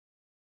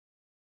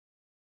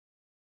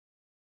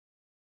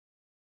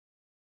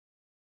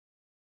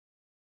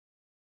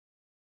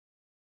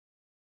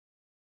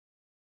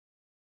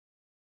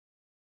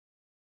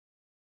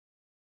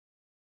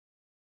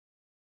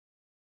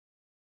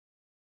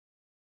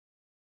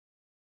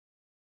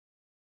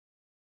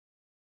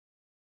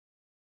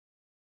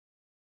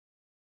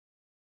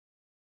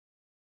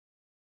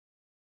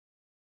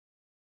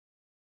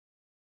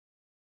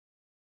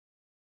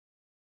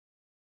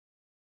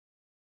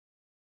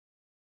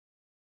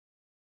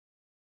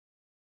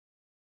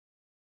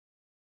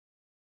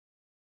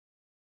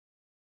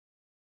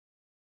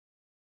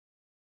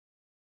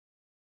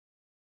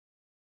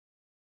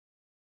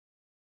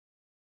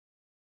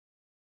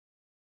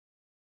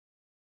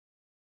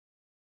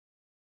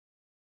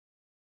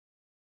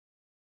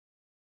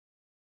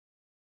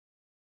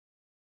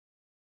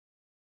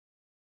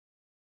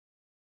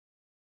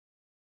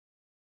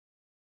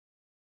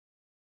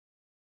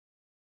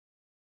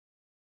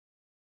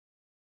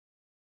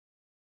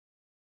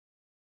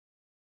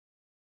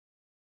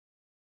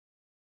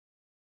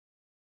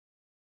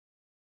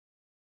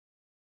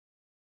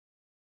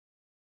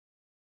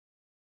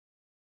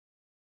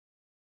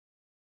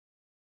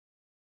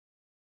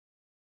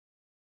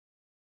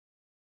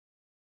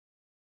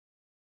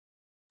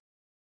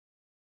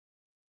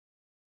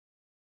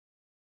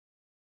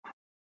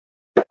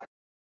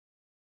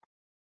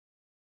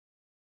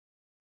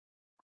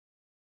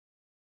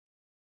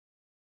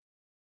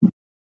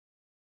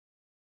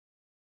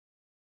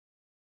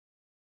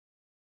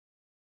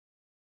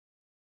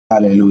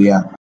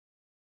Hallelujah.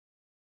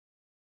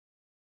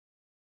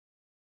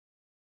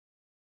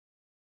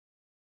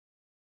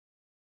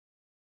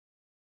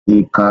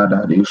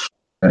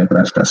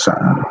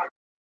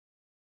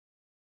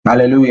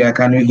 Hallelujah.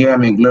 Can you hear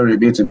me? Glory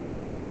be to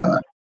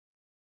God.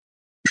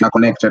 If you're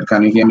connected,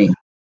 can you hear me?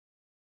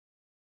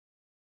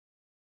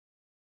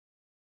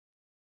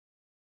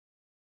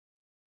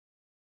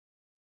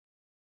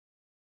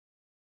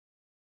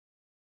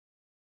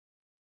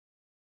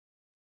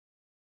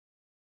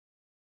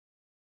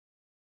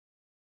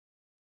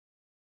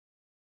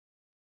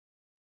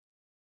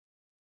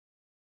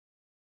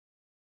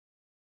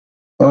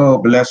 Oh,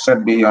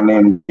 blessed be your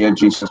name, dear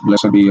Jesus.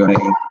 Blessed be your name.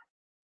 If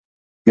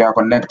you are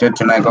connected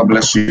tonight, God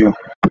bless you.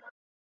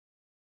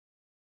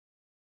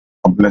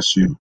 God bless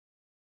you.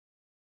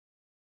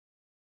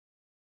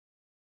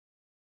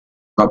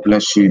 God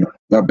bless you.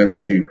 God bless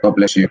you. God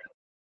bless you.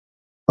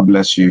 God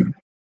bless you.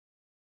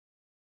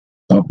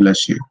 God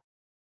bless you.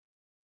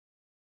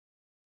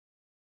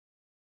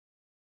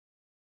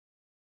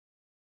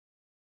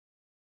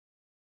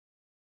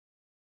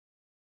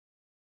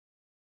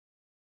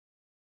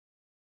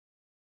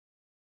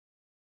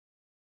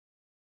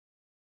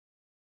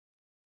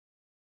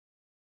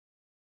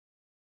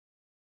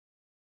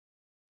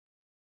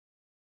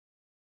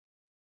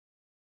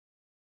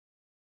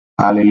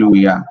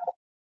 Hallelujah.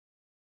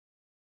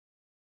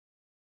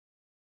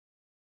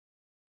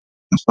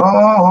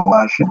 So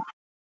much.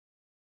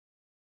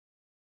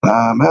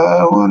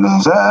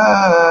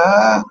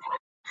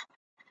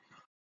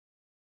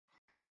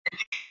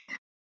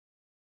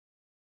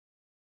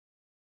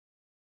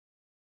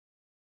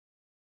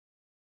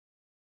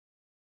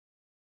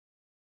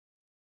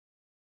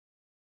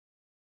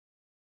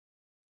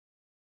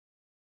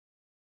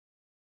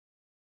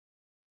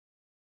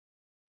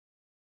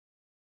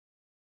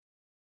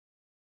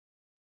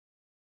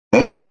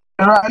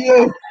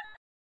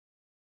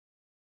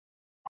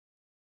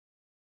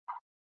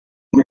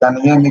 You can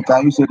hear me.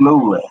 Can you say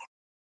glory?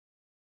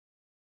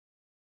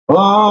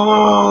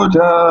 Oh,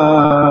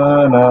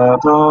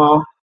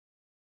 Janato.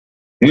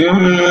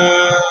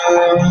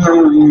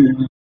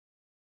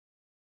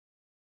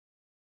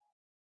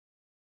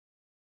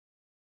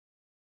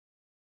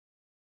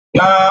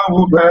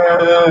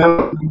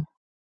 Yahweh,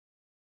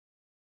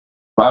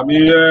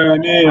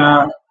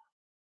 Familia,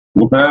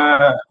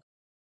 Ube,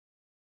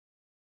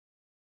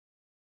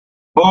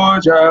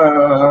 Oja,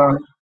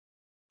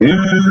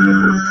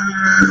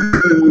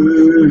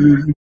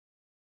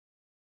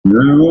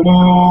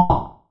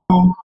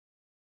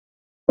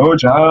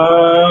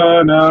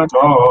 Ojana,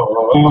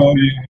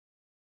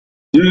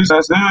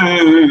 Jesus,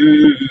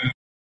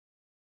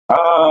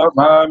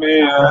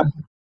 Familia,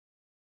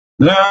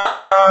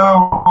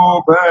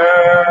 Yahweh,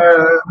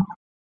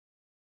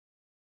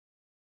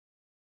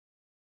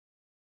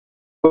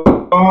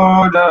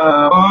 Oja,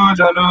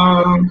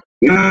 Ojano,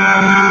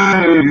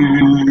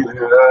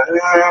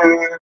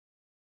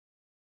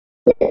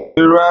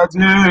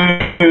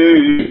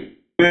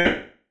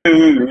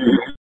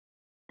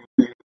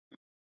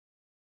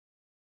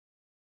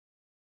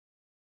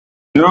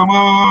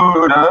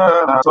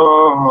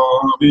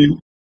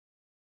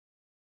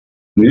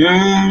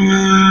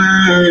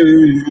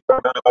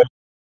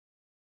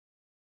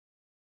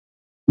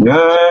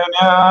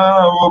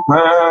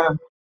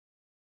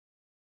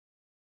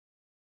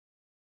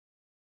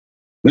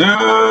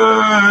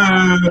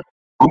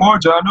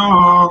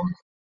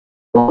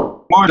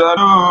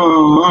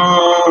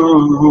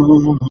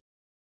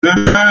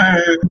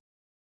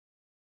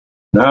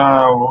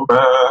 Now,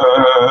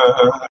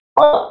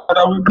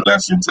 Father, we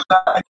bless you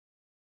tonight.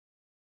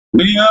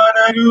 We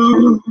honor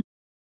you.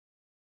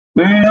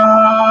 We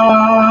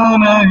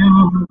honor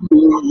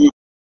you.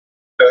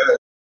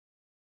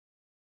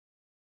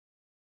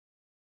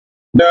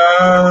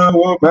 Now,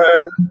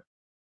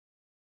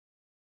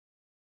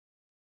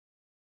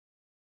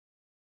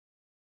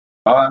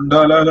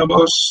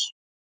 Andalabos.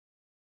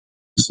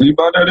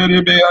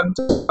 Sibadadi and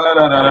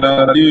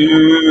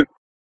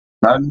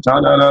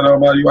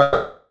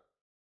Antalabaya.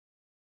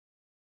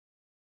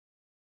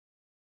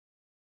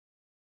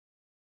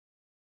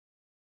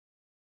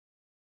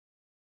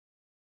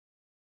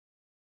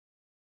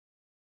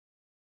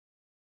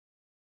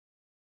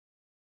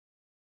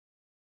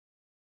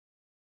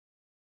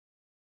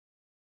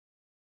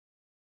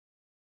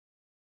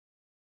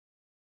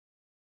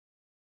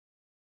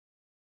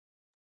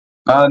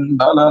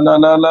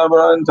 Andalala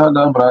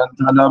brantana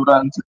brantana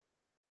brant.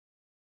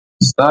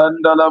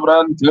 Standala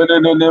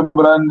brantele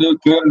brandi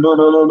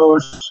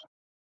kendololos.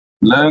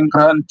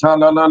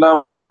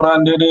 Lenkrantala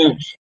brandede.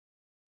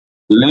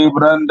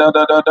 Libranda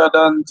da da da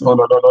dan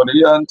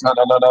tololorian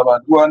talala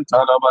baduan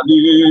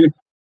talabali.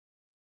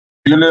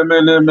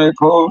 Ilemele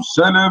meko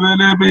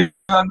selebele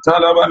bian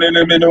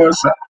talabalele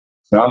menosa.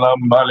 Salam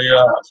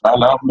balia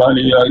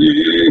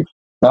ye.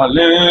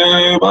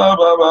 Ale ba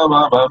ba ba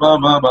ba ba ba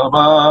ba ba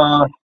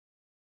ba.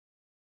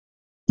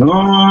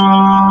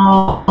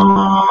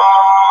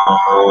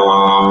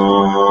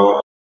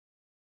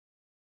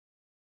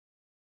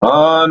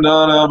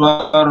 Andala ba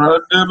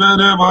rande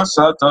bere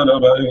basatala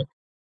ba.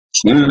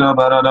 Shila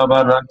barada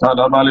barata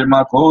la bali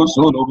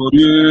makoso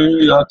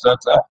lobori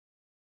atata.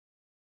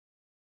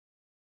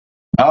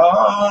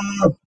 Ah,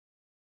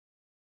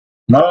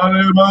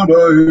 male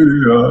baba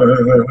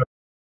ya.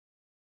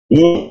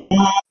 Oh,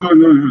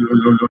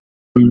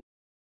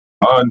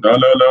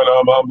 andala la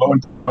la baba,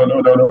 la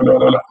la la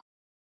la la.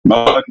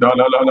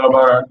 Mandala la la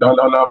baranda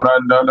la la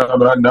branda la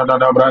branda la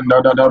la branda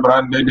la la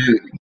brande de.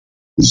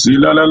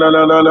 Zila la la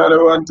la la la la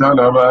wanta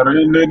la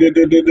barinde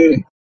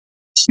de.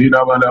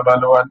 Sila bala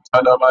bala wanta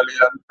la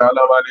balian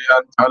tala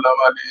balian tala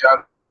balian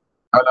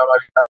tala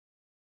balian.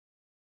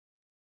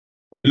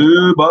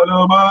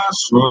 Bala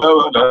basula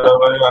bala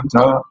balian.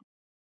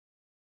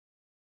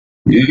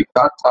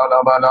 Ikatala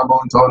bala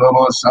bontolo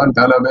bo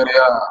santala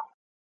beria.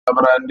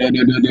 Brande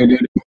de.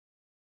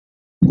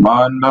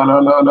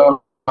 Mandala la la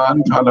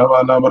bantala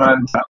bala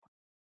branta.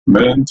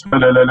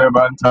 Mentelele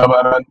banta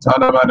baranta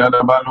la bala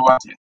la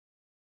balwati.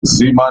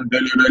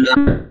 Zimandele bele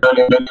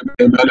bele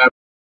bele bele.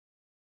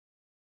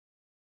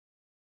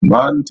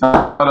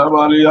 Mantala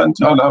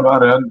balianta la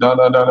baranta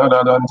la la la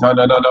la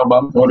la la la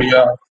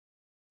bantoria.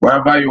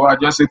 Wherever you are,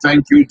 just say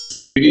thank you,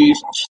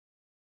 Jesus.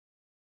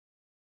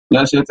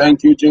 Just say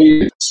thank you,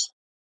 Jesus.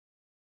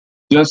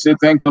 Just say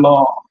thank you,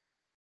 Lord.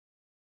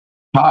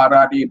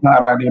 Paradi,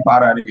 paradi,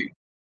 paradi.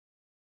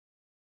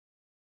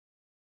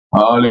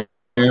 Ali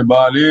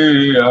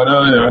bali yada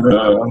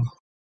yada.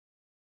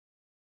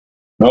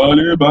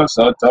 Ali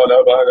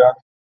basatala bara.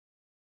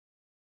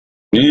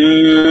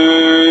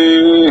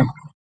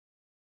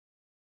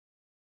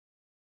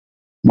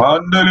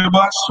 Mandali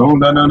basu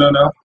na na na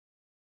na.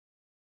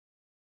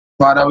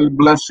 Father, we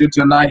bless you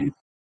tonight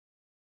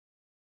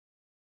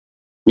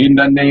in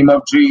the name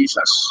of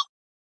Jesus.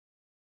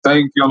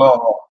 Thank you,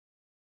 Lord.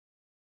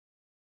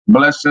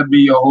 Blessed be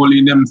your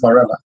holy name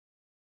forever.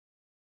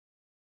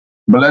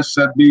 Blessed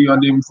be your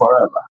name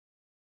forever.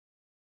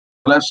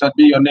 Blessed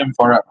be your name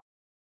forever.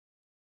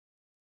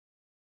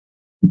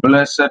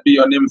 Blessed be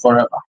your name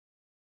forever.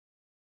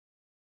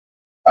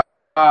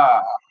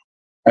 Ah,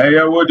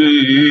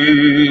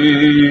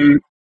 Ayawudi,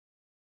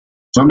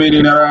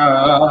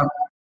 Tumidina,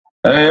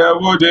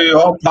 Ayawudi,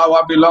 all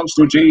power belongs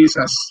to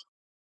Jesus.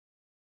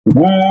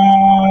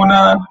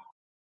 Una,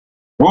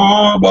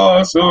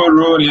 Oba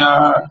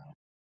Surunia,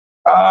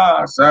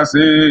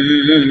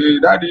 Asasi,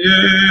 Daddy,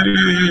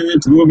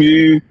 to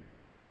me,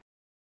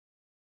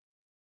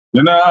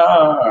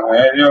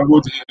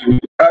 Ayawudi,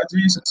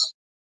 Jesus,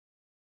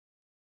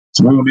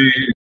 to me,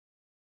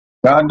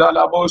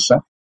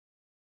 Kandalabosa,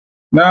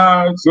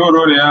 Na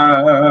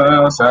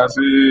Surunia,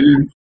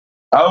 Sasi,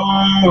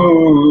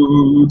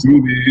 oh, to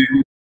me.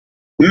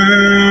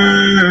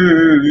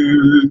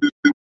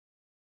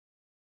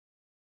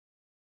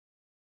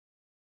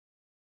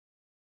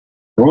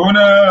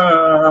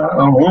 Una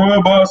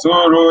Oba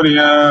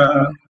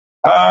Sororia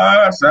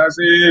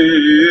Asasi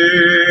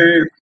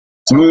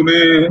to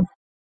me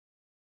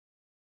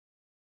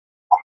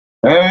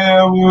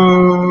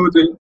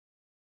Ewudi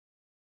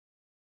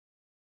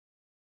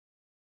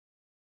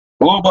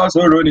Oba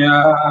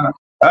Sororia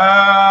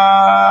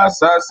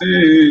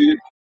Asasi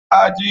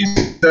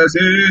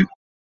Ajisasi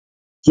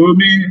to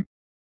me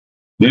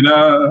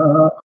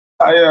Dina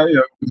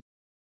Ayaya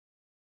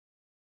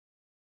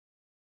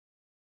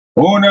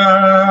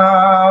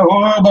Una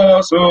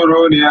Oba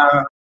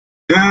Sororia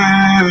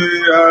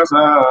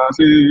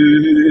Asasi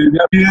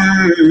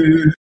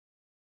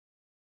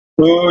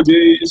Oh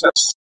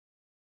Jesus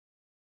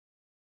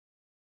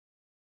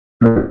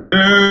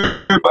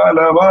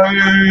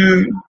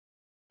Balabaye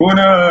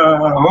Una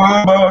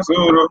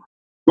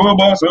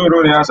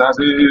Obasoro ni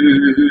asase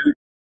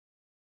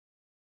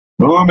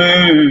Ome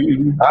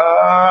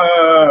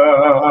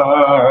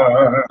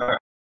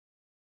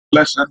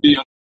blessed be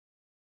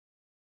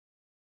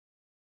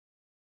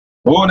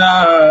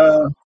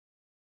Una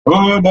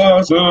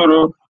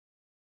Obasoro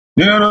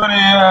ni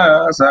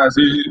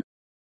asase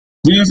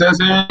Jesus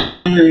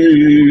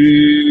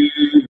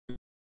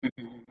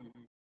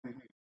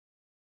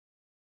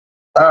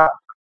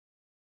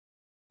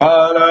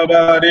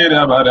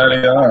Alabadida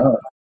Badalia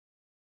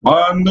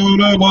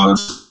Mandula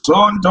was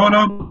son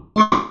tono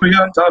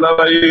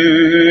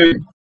Yantalabaye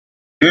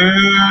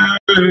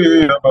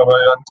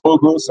Babayan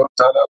Togo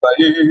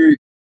Santalabaye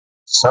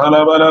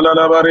Salabala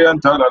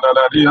Variantala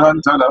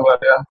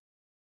Diantalabaya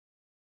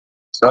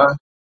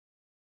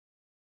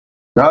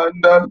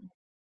Kanda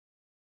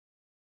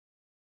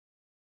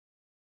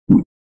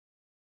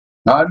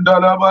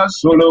Andalaba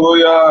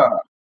Soloya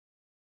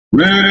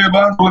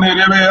Reba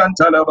Punebe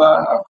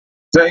Antalaba.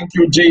 Thank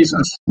you,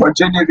 Jesus, for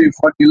Genevieve,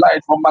 for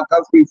Delight, for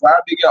McCaffrey, for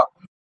Abigail,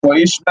 for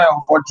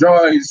Ishmael, for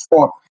Joyce,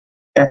 for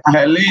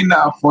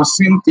Helena, for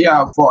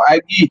Cynthia, for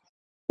Aggie,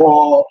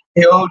 for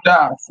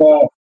Hilda,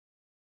 for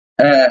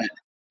uh,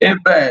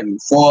 Eben,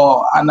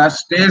 for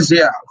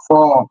Anastasia,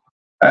 for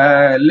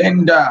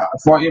Linda,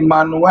 for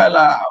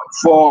Emanuela,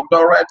 for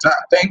Doretta.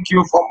 Thank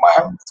you for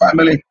my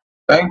family.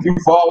 Thank you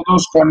for all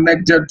those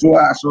connected to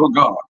us, oh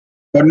God.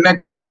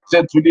 Connected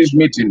to this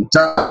meeting.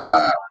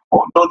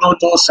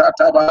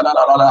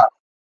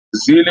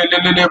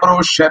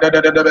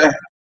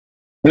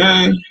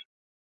 Hey,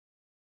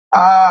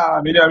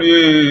 Midami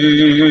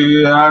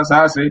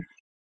Asasi.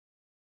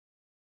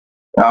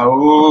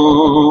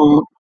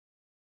 Yao.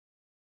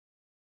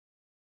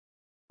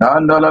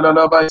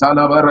 Nandala by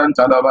Talabaran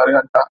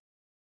Talabarianta.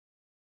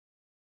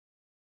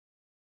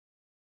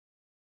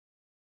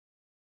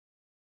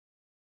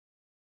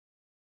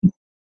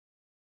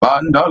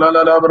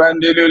 Bandala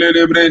Brandi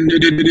Brandi.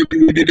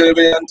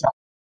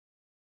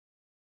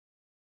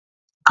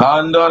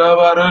 Kandara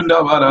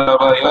Baranda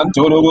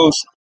Barabayantorobos.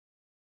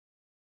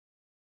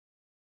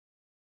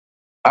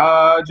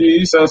 Ah,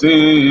 Jesus,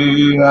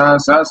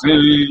 Asasi,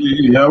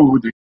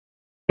 Yahudi,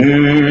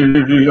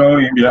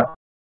 Yoimbia.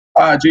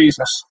 Ah,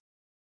 Jesus,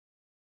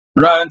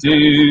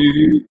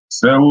 Ranti,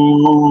 Seu.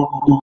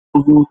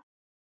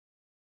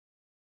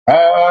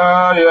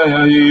 Ah,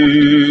 yeah,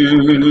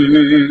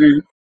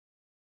 yeah.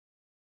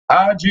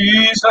 Ah,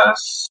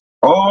 Jesus,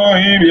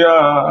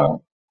 Oimbia,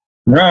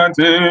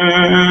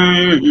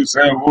 Ranti,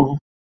 Seu.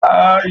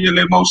 Ah,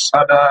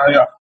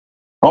 Yelemosadaya.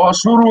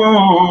 Osuru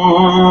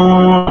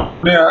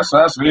ne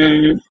asase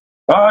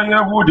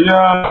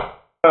ayabudia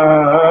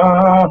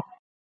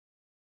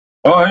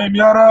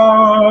oimiara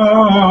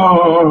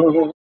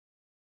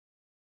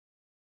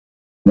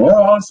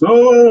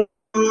osuru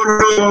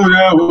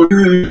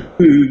yahudi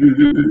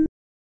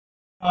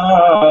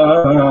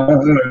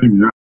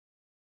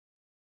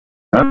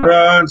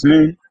Aranzi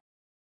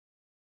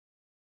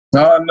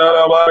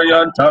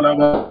Tanarabayan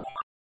Talaba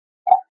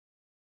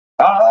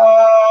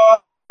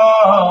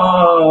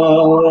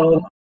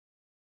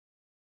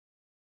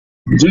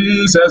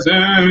Jesus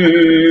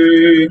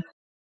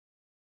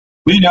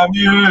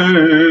Binyamie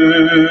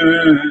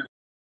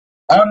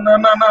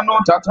Ananana no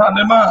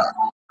tatanema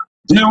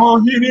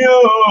Jewohio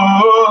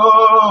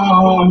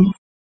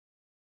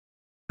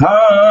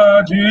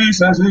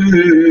Jesus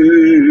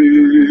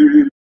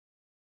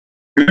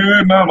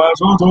Mama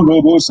Soto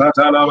Robo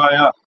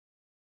Satalabaya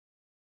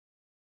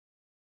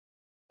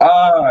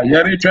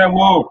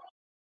Yerichewo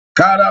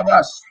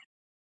Karabas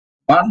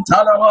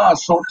Mantalaba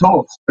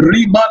Soto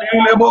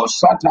Ribalebo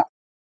Sata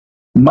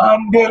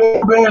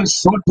Mandelebe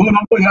Soto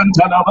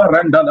Yantalaba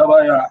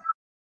Randalabaya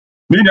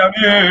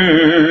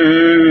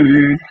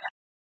Minamie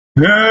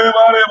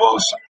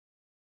Hebarebos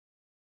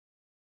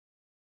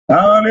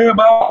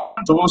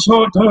Alebanto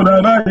Soto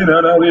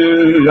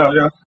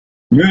Raya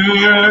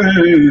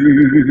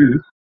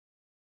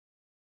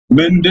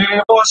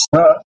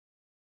Mendebosa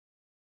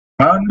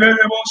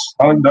Andelebos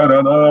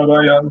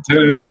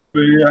Andarabayante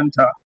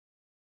Yanta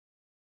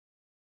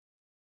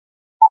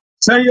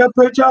Say a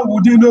pecha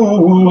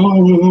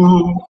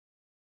Udino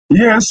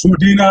Yes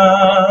Udina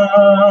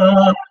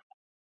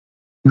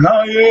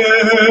Haye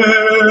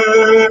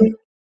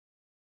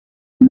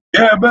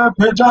Eba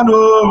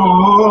pejano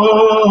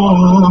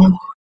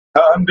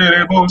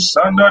Anderebos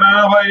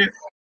Andarabai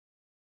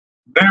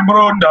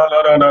Dembro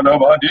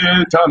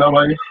Dalarabadi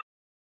Talabai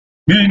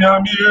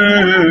Minamie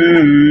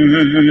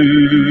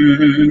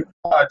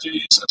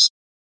Jesus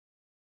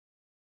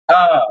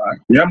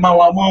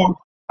Yamawamu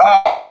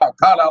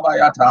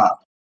Kalabayata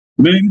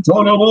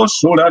Mintolobo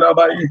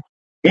Solarabai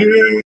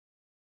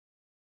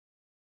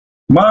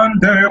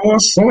Manderebo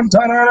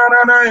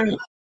Sontananai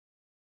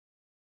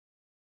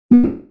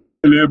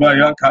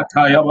Lebaya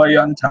Kataya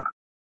Bayanta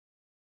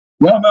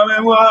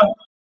Wamamewa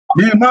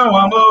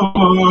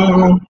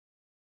Nimawamo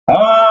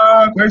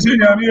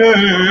Kwesinyamie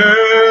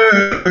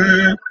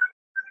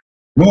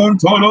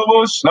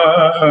Montolobosa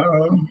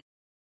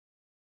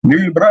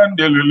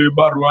Librandele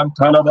Baruan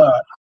Talaba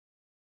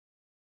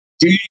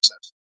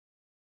Jesus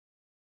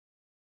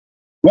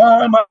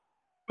Wama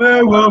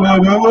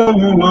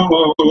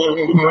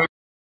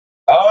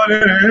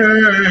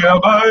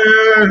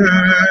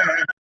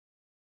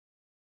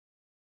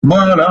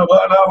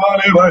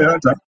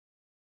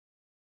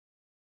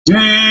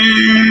Jesus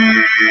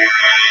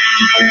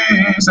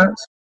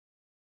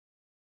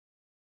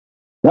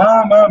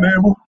Wama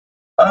Mewu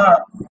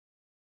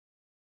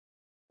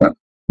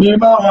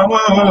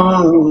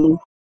Nimawamo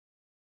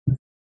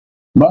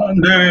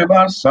Mande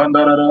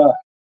Basandara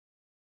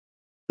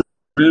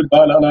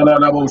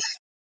Ribalalabos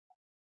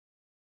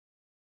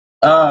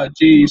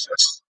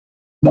Jesus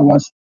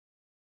Nawas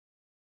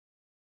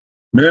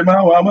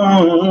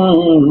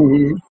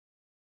Nimawamo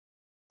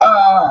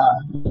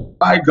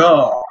my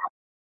God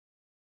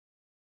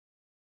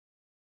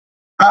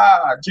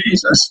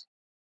Jesus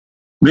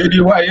Medi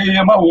wa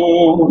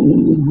yemawo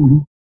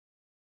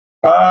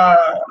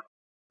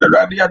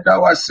Radia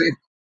Dawase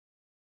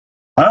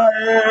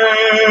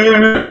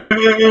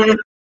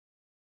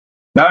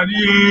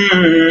Dani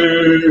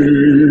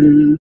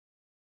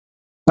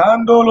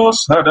Tandolo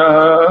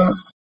Sada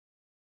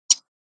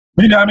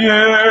Minamie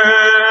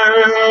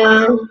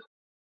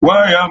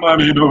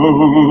Wayamamido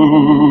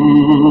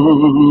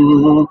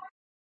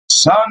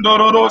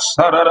Sandoro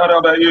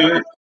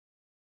Sararabaye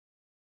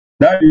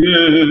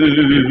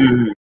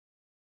Dani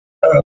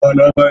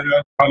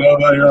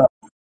Palabaya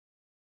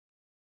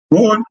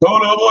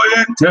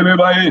Untoloboyen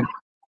Telebaye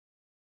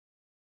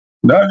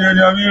Dani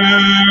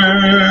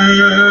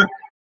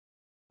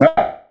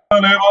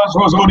Aleva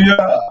Sosoria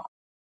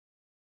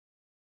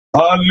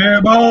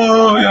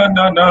Hallelujah,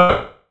 na na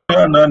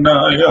na na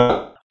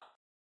ya.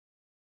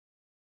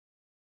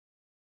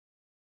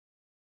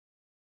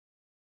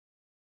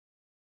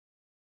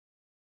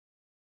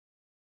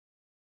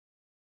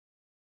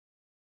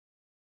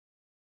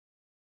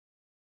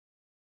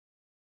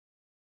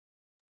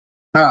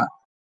 Ah,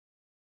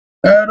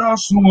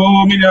 eros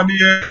mo minyami.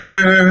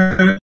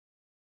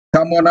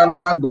 Come on, and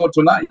God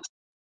tonight.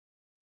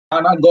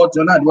 And God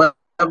tonight,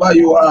 wherever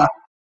you are.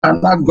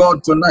 And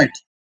God tonight.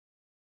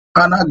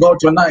 And God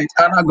tonight.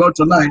 And God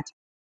tonight.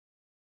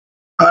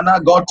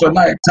 And God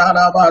tonight.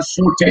 Taraba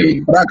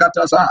sute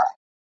brakatasa.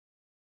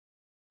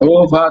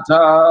 Oh,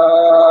 Fata.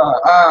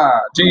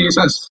 Ah,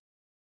 Jesus.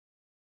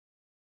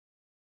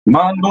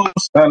 Mando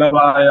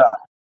Salabaya.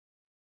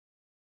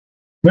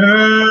 Hey,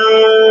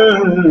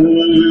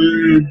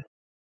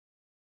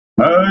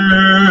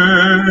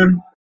 hey.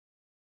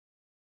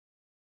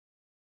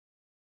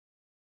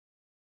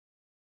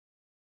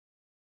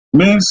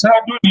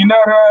 Mensadu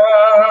dinara.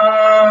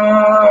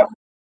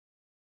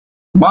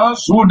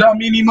 Masuda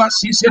minima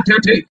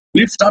sisetete.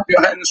 Lift up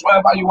your hands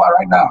wherever you are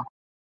right now.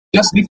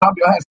 Just lift up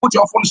your hands. Put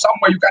your phone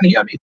somewhere you can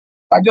hear me.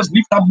 I just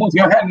lift up both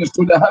your hands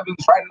to the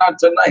heavens right now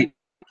tonight.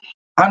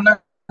 And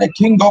the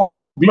King of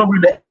glory,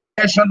 the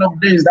Ancient of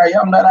days, I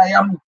am that I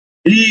am.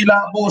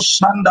 Ilabo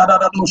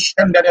sandadadado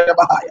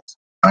shendadadabahaya.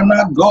 And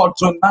our God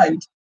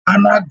tonight,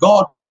 and our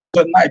God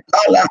tonight,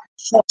 Allah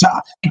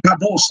Sota,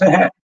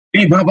 Ikadosehe,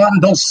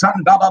 Ibabando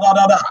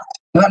Sandadadada,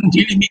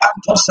 Andimi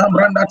Anto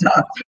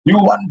Sambrandata, you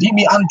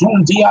Andimi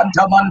Antundi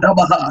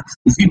Antamandabaha,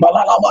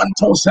 Zibalala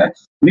Mantose,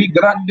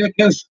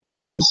 Migrandes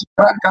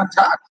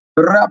Rakata,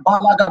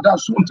 Rabalagada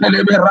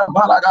Suntelebe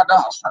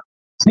Rabalagadas.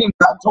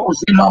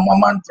 Zinkatos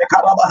imamamante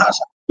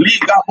karabahasa.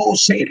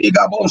 Ligabose.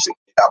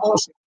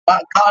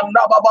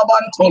 Makanda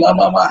bababantola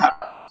mamaha.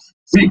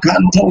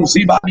 Zikanto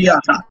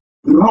zibadiata.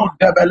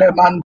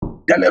 Rodebeleman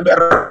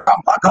delebere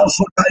rampaka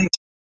sutai.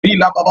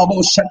 Ila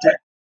bababosete.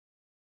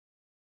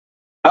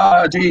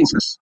 Ah,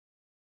 Jesus.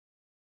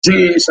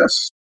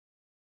 Jesus.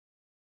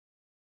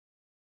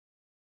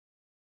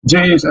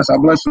 Jesus, I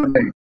bless your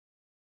name.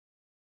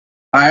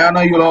 I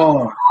honor you,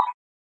 Lord.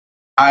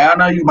 I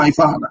honor you, my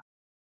Father.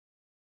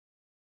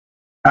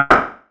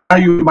 I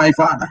honor you, my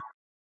Father.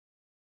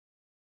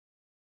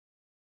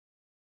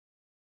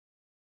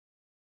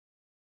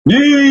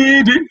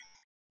 Nidi.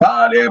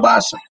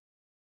 Palebasa.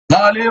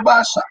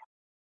 Palebasa.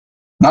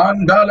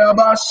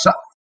 Mandalabasa.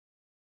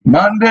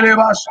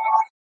 Mandelebasa.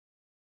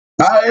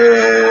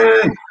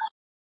 Ae,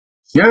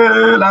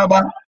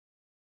 Shelaba,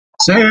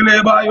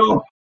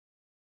 Selebayo,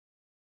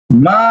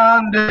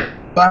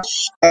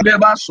 Mandebas,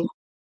 Elebaso,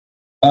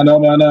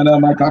 Anamanana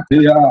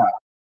Makatea,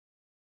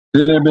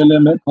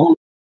 Telebelemeko,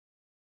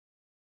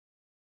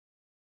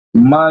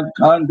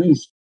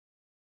 Mankandis,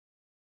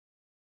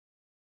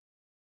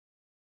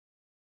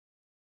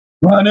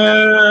 Manes,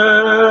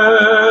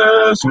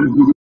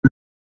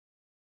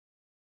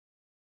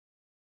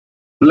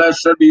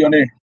 blessed be your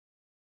name,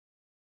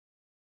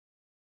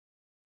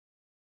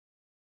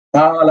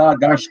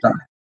 Alagashta.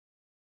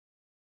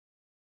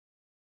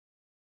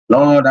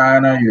 Lord, I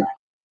honor you.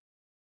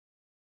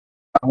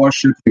 I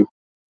worship you.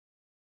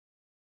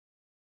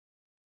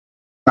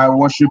 I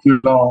worship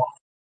you, Lord.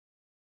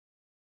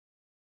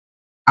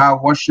 I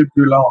worship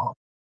you, Lord.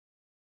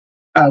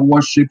 I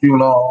worship you,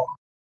 Lord.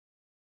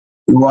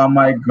 You are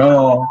my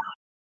God.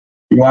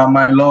 You are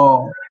my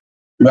Lord.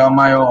 You are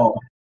my all.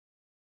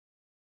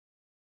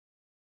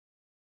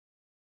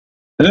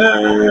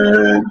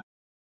 Hey.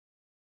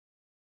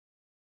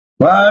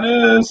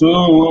 Vanesu,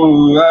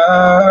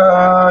 yeah.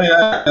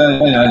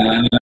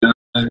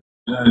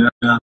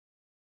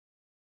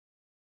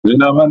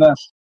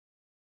 Vinamanas,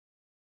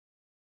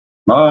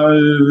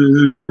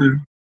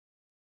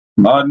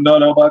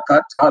 Mandala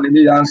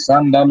Bakatali and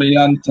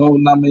Sandamianto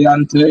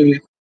Namiante,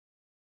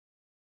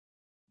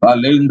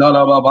 Balinda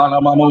Babana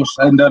Mamus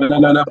and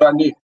the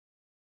Brandi,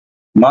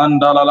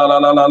 Mandala la la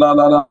la la la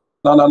la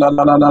la la la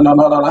la la la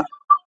la la,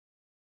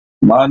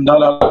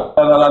 Mandala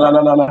la la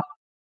la la la,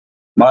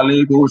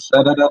 Malibu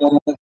Sada,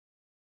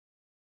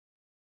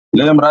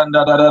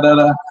 Lembranda da da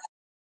da,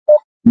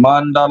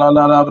 Mandala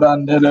la la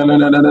Brande,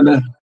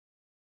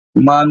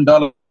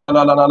 Mandala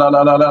la la la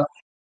la la la.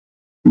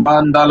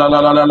 Mandala la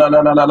la la la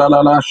la la la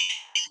la la.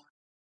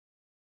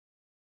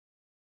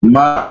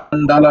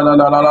 Mandala la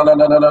la la la la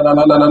la la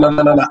la la la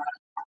la la.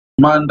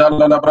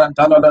 Mandala la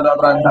branta la la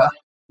branta.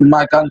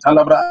 Makanta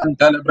la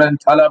branta la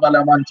branta la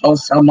la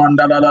mantosa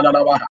mandala la la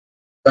la la.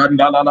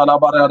 Mandala la la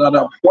la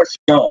la.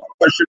 Worship God,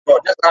 worship God.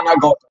 Just honor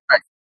God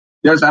tonight.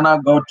 Just honor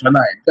God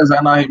tonight. Just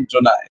honor Him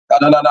tonight. La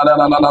la la la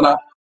la la la la.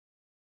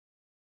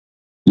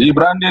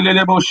 Librande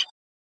le bush.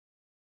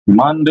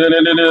 Mandele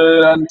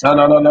le anta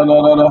la la la la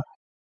la la.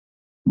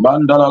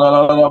 Mandala la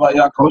la la la la.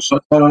 Yakosa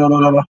la la la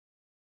la la.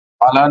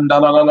 Alanda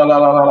la la la la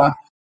la la.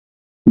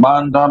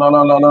 Mandala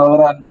la la la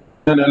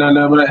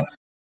la la.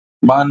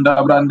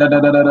 Manda branda da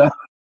da da da.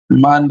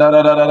 Manda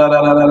da da da da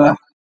da da da.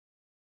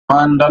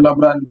 Manda la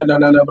branda da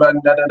da da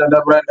branda da da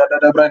da branda da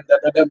da branda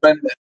da da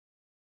branda.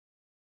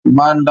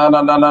 Manda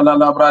la la la la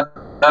la branda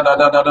da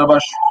da da da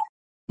bash.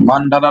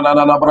 Mandala la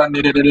la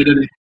brandi.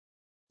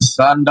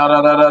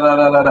 Sandara da da da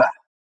da da da.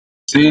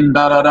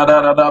 Sindara da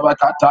da da da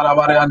bakatara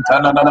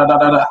variantana da da da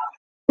da da.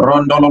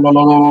 Rondolo lo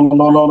lo lo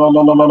lo lo lo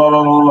lo lo lo lo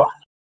lo lo lo.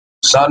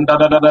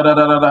 Sandara da da da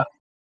da da da.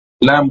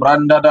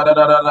 Lambranda da da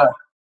da da da.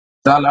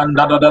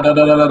 Salanda da da da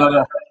da da da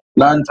da.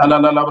 Lantala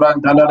la la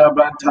brantala la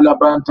brantala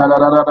brantala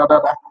da da da da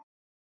da.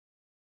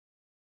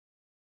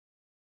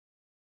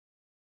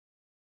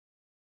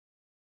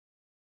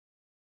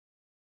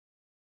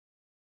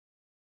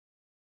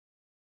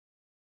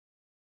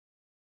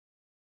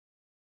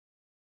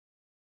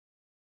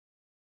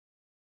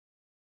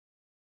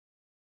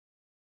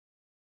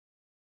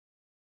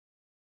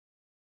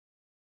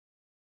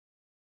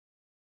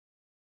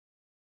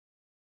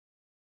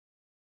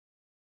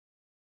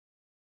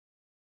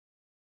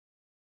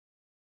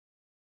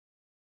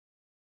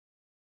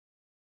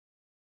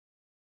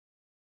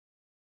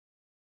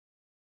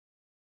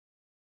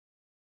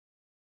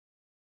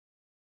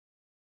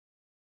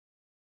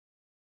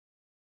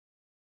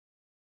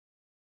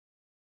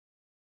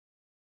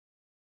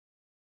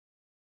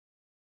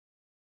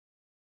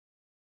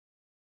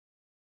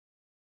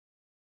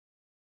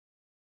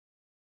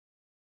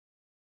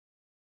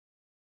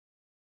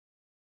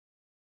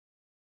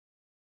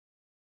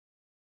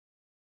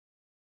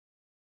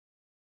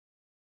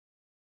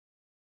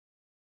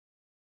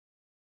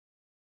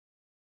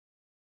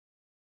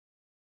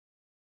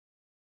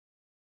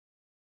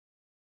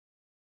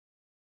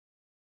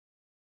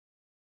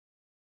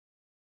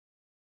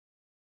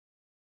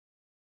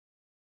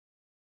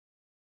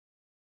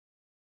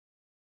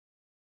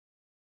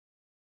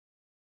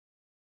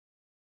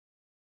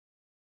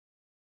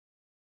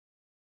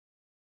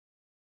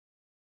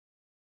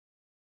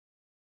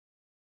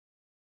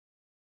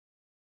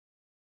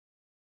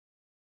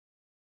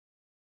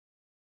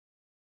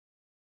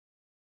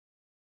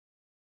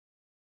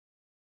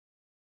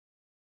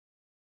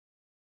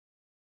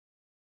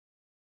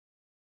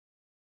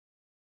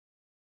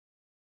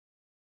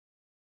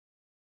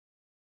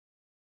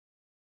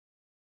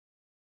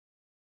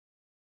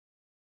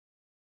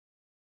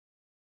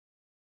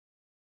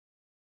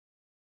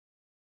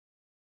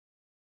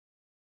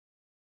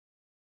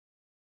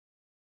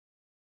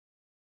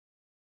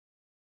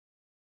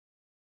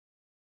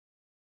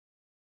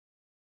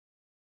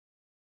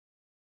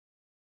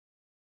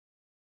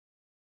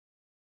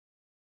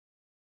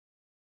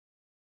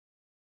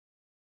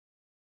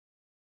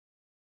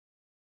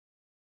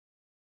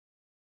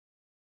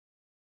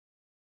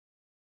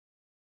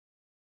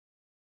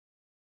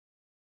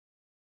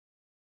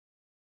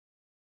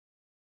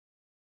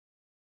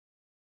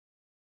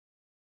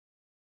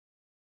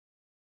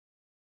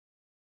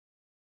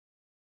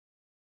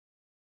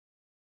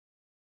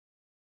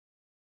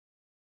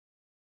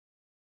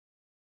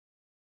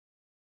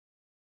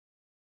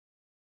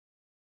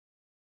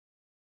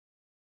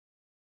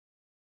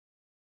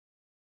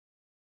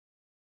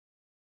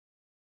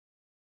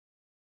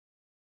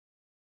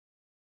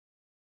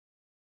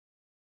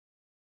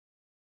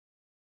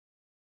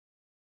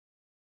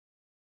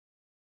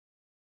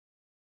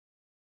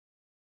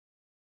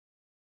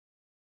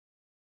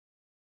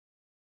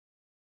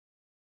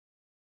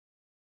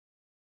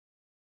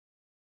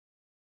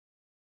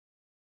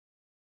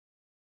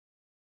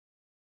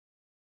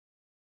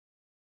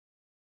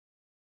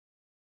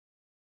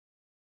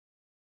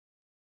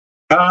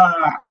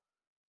 Ah,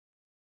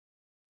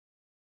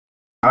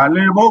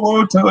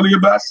 Alebo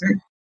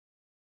Tolibasi.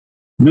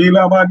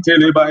 Mila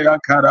Mantele Baya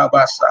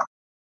Karabasa.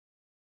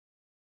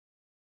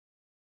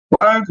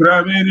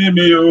 Wankramini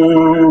Mio.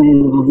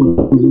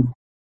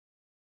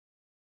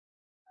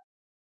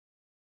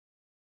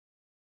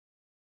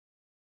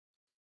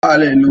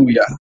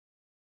 Hallelujah.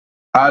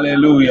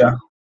 Hallelujah.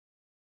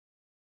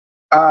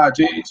 Ah,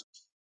 Jesus.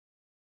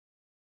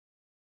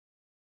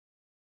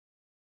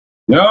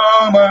 Yo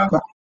man.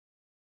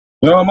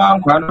 Yo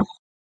man.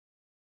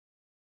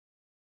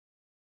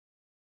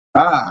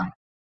 Ah.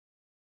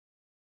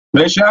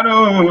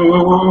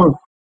 Beshano.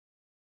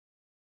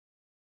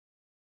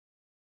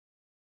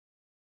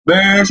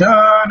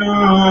 Beshano.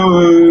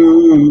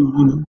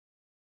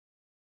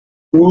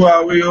 Who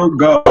are we, O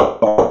God,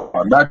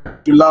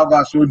 that you love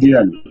us so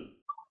dearly?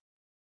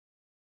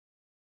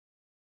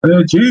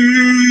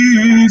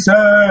 Jesus.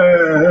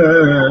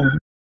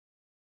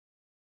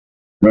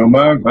 Yo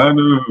man.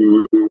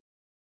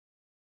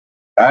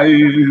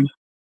 I.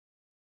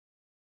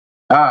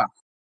 Ah.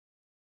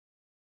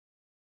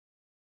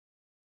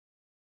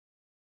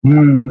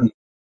 Mm,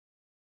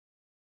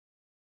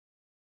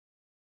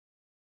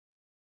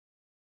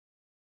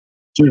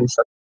 Jesus.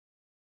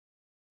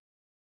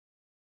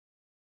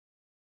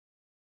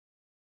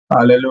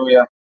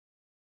 Hallelujah.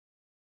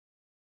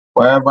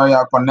 Wherever you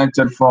are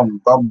connected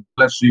from, God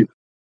bless you.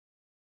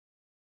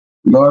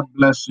 God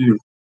bless you.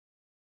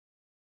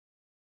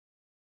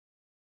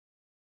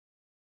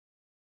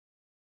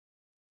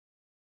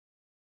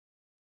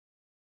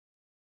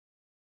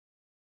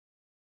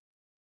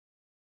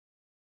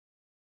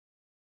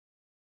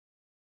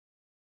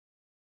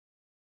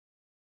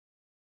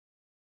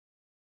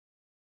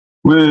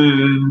 We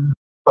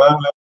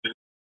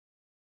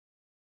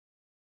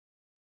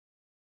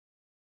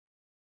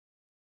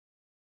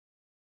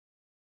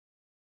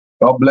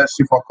God bless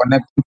you for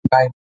connecting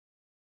tonight.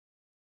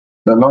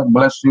 The Lord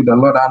bless you. The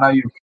Lord honor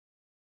you.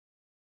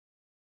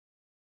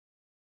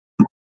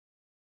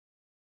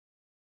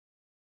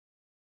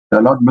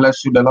 The Lord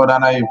bless you. The Lord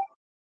honor you.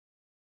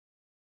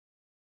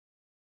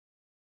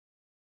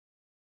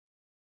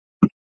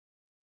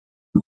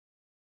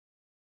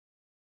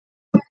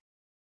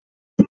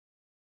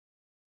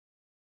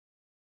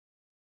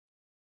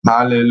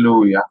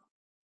 Hallelujah.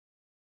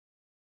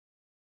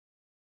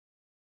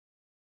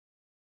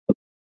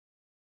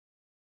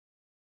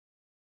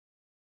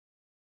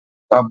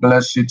 God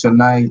bless you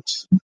tonight.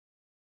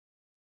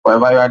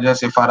 Wherever you are,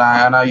 just say, Father,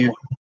 I honor you.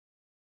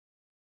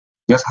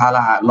 Just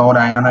holler, Lord,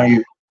 I honor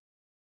you.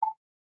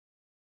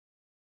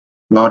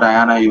 Lord,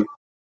 I honor you.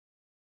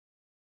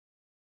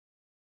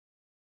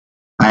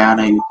 I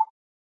honor you.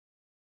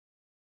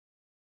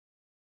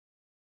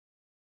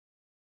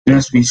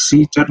 Just be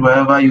seated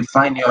wherever you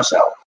find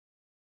yourself.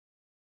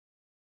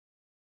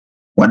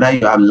 Whether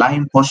you are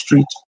lying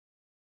prostrate,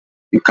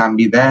 you can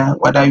be there.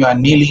 Whether you are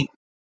kneeling,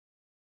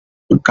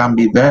 you can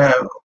be there.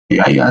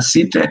 Yeah, you are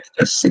seated,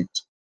 just sit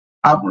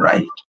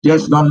upright.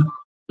 Just don't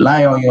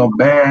lie on your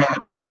bed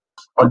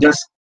or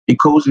just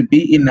because you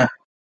be in a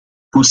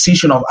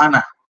position of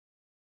honor.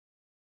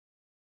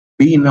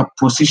 Be in a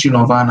position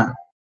of honor.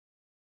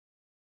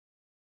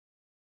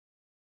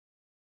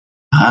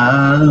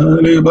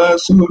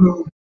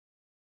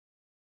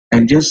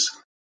 And just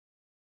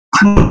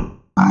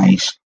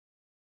eyes.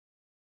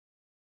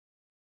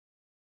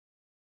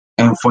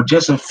 And for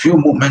just a few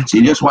moments,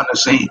 you just want to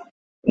say,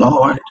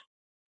 Lord,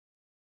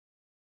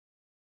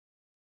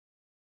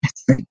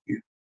 thank you.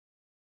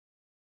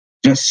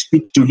 Just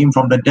speak to him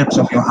from the depths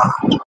of your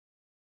heart.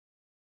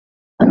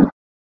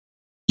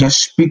 Just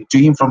speak to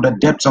him from the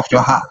depths of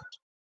your heart.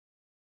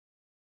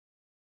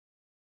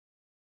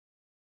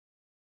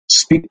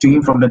 Speak to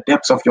him from the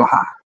depths of your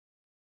heart.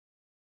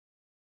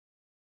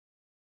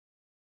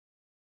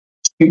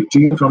 Speak to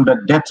him from the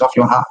depths of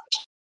your heart.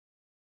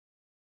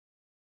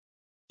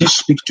 Just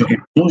speak to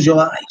him. Close your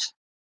eyes.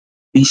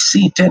 Be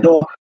seated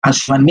or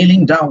as you are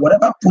kneeling down,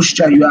 whatever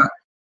posture you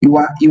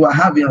are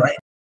having right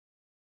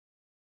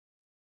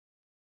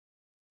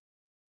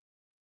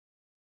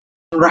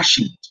now. Rush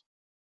it.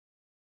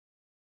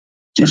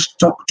 Just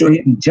talk to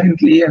him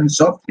gently and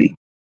softly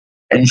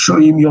and show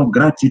him your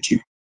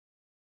gratitude.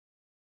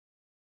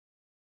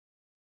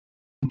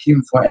 Thank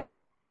him for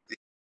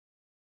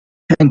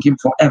Thank him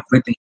for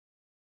everything.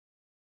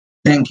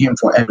 Thank him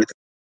for everything.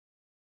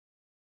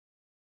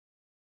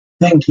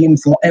 Thank him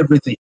for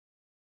everything.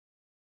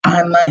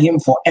 Honor him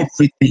for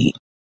everything.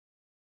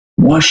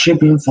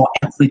 Worship him for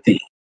everything.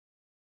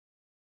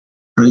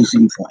 Praise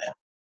him for everything.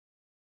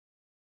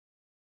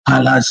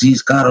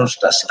 Alaziz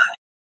Karostasai.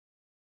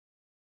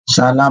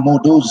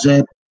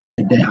 Salamodoze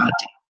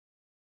Dehati.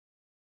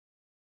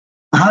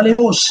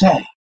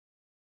 Hallelujah.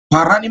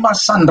 Paranima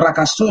Sandra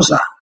Castosa.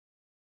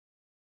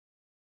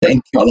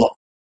 Thank you, Lord.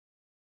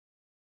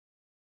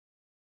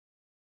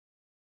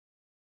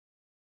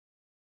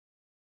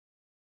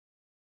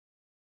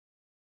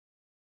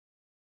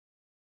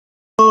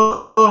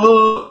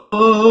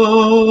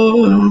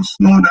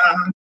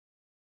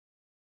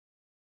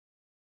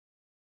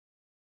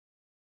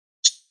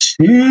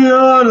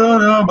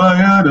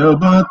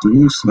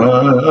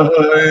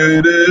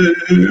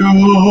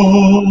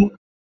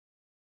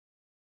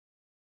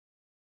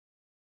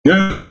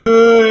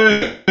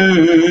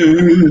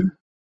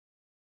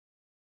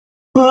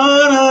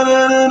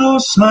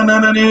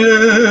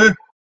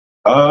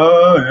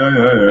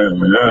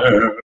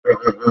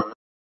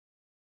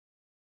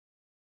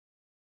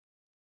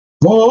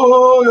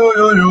 Oh, yo,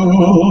 yo,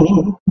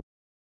 yo.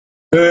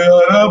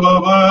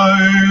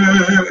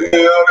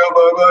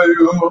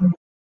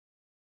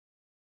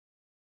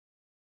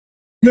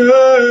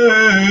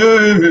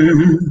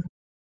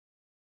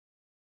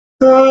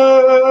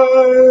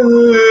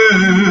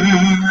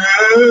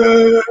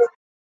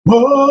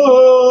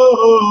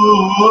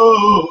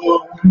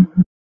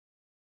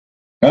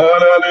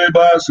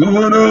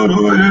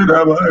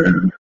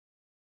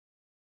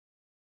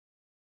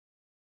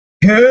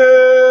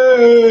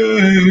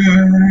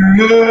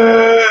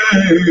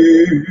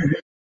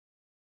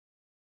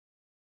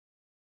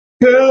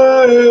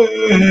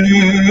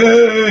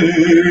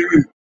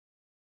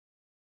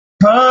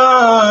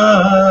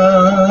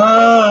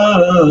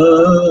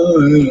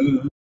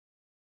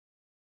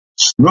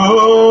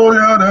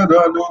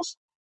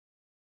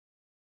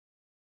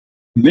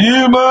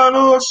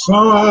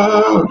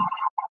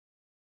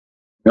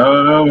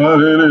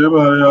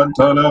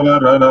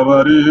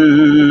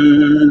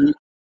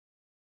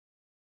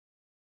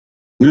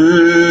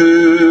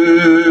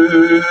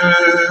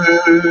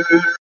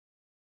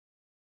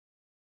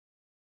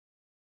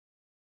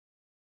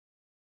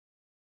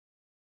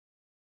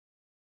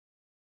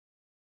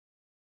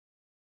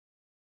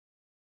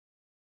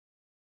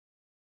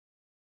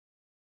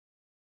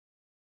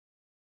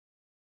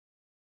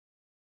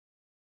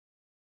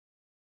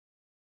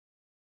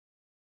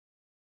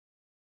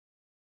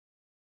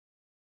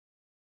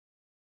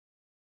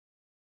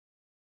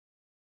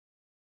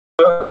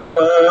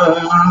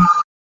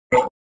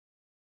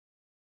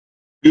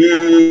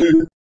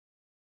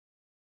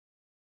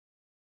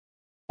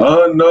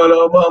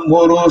 Andalaba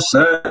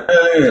morose.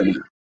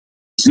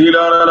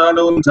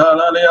 Silaranun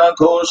talane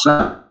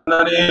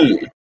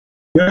akosanani.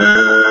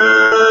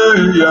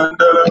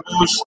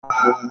 Andalabus.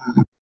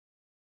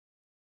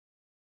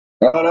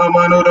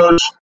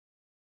 Alamanodos.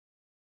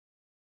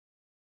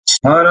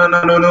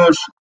 Sanananos.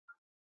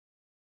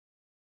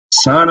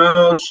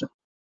 Sananos.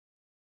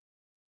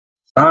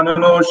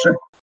 Sananos.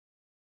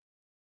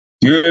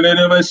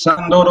 Yelene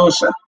sandoros.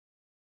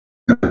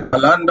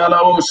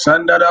 Kalandalabo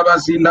sandaraba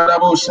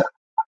zindarabos.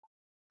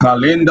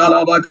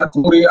 Kalendalaba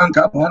katuri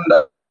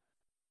ankapanda.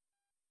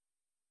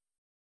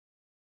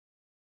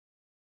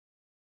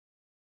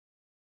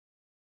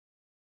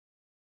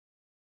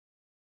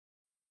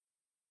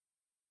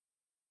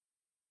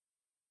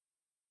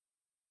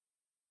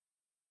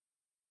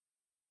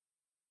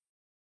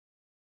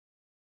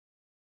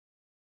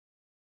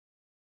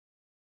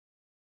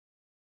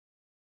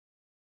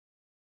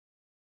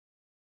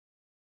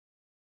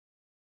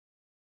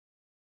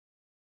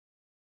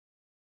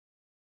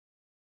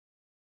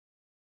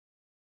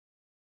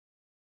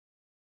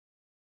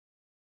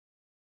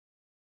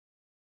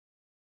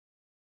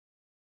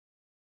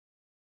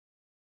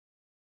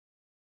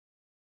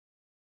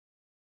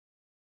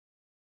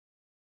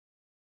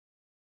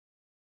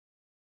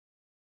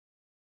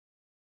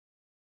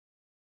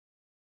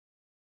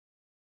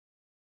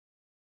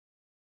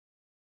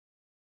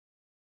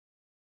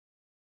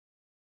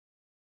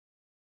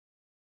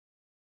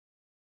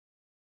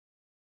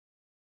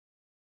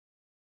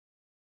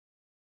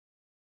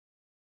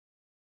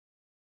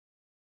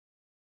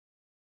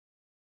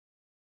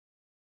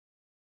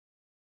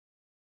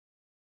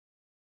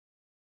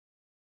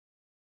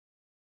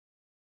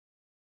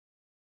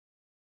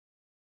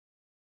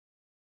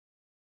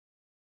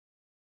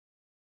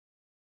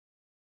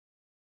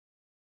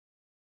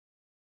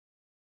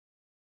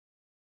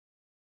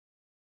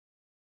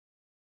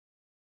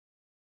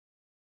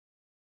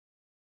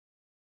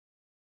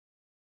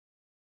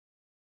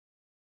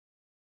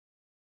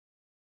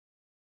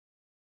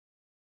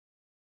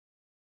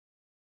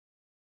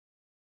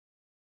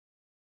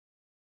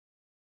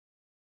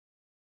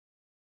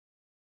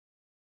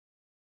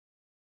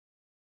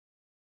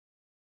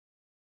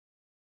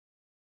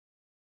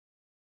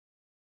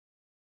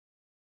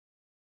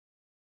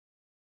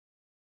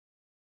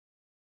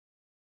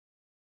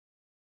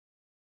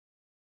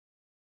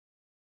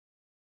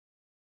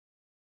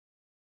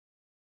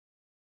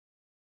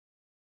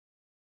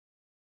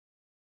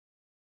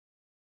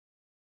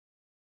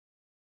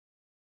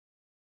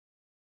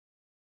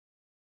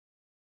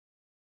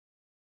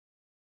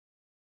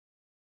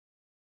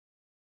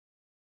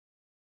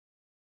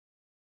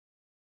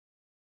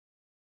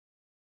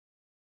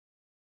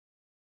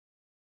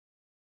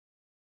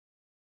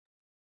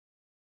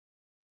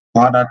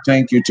 Father,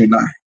 thank you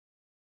tonight.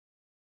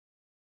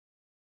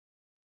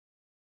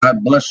 I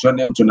bless your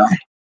name tonight.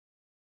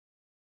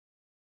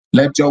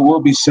 Let your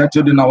will be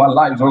settled in our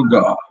lives, oh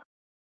God.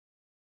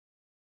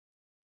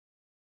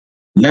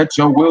 Let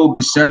your will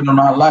be settled in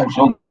our lives,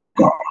 oh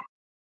God.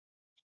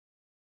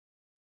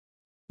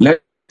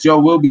 Let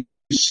your will be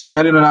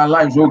settled in our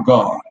lives, oh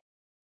God.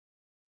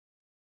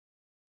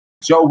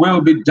 Let your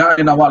will be done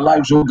in our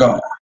lives, oh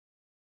God.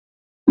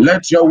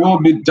 Let your will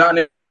be done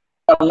in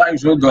our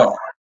lives, oh God.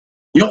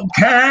 You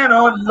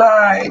cannot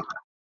lie.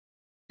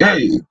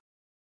 Hey,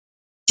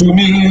 to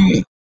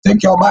me,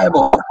 take your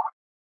Bible.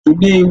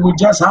 Today we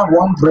just have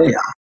one prayer.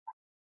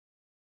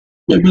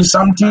 Maybe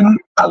something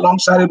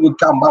alongside it will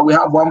come, but we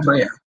have one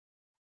prayer.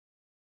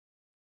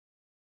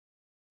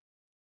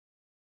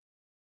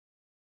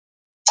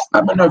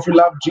 How many of you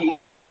love Jesus?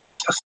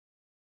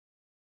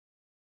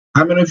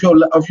 How many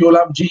of you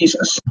love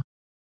Jesus?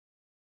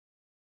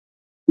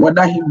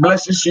 Whether he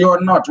blesses you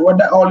or not,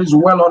 whether all is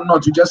well or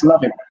not, you just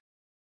love him.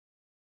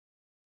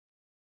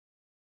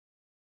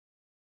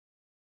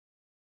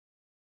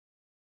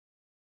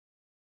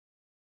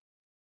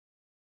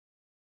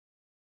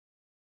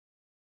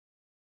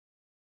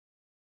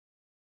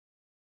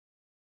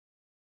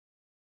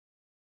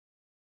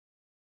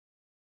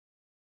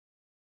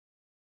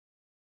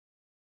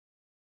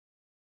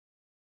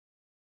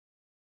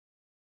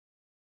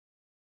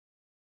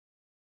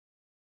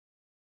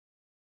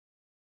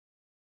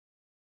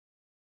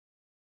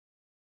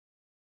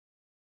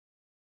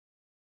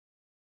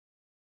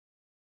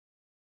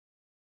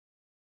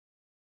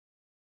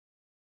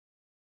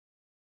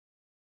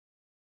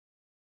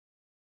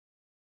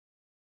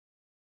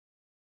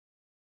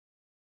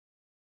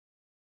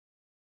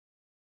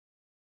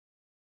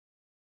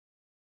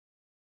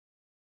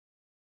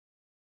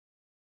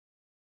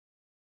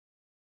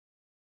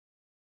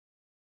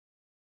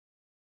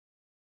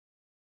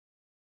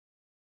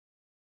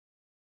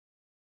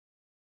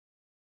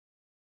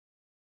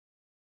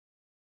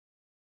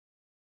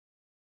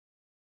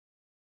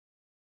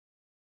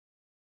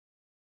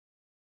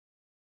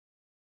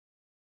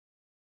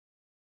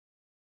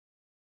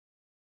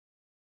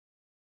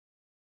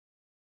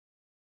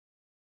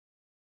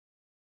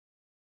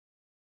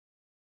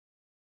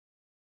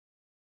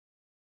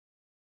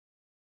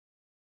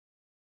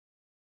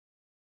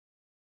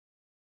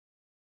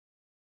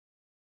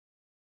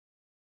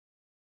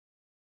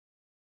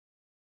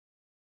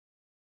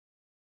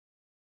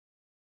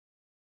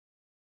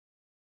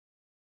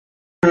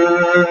 to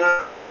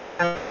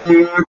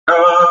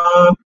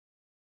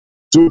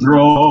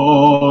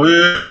draw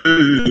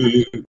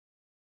it,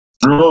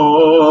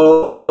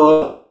 draw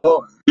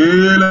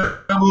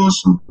it.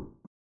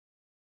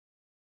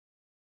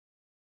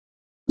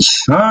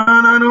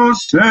 Sanano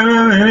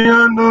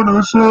Seleniano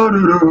no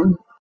Sodoro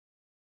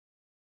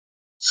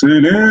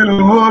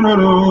Selelo.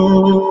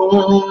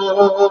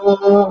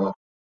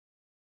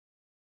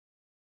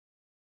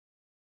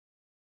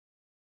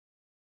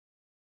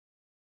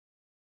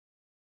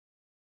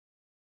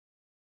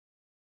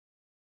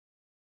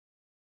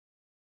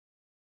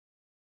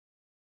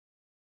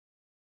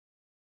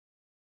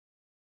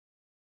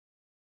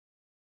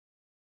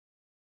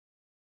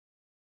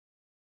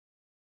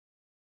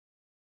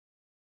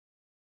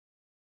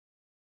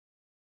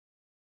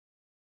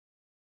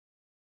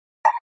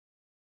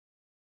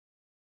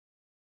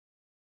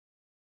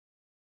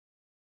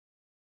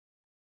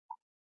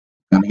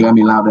 Can you hear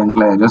me loud and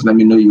clear? Just let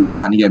me know you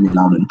can hear me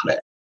loud and clear.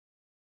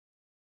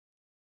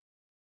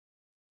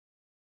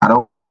 I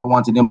don't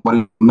want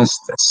anybody to miss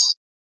this.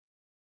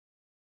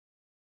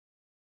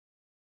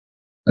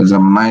 There's a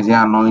mighty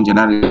anointing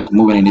that is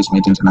moving in this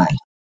meeting tonight.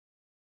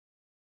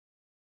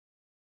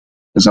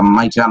 There's a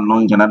mighty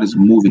anointing that is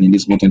moving in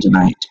this meeting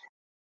tonight.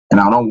 And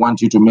I don't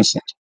want you to miss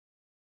it.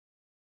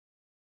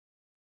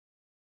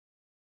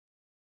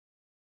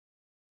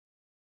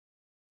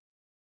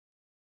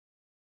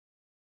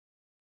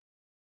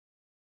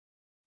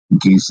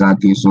 Gisa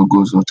gizo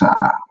gozota.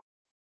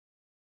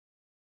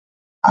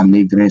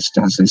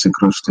 Allegresta se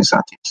croste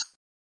satis.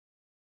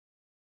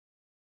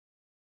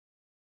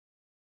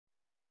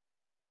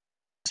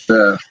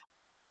 A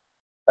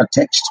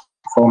text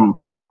from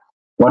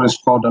what is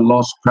called the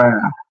Lord's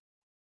Prayer.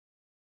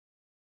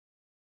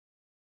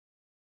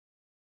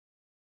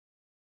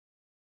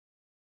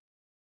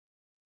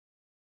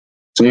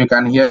 So you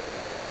can hear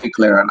it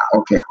clearer now.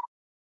 Okay.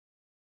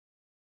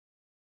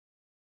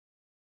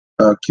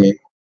 Okay.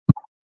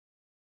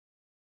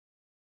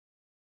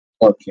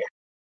 Okay.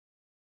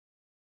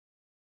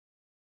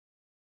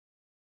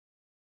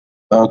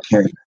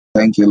 Okay.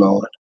 Thank you,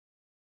 Lord.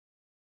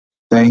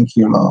 Thank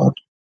you, Lord.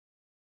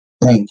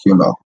 Thank you,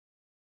 Lord.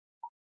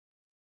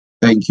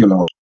 Thank you,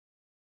 Lord.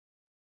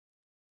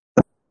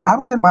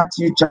 How in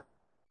Matthew chapter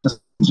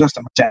just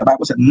a the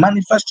Bible said,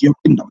 manifest your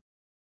kingdom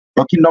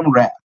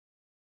realm,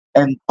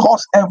 and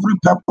cause every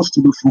purpose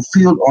to be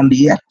fulfilled on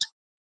the earth,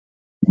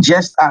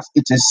 just as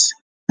it is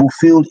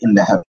fulfilled in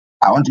the heaven.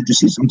 I want you to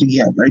see something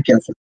here very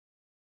carefully.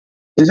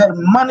 It said,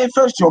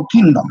 manifest your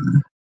kingdom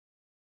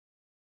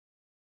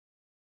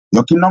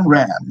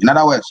realm. In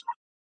other words,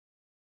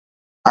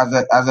 as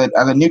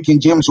a New King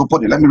James will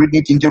put it, let me read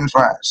New King James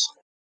first.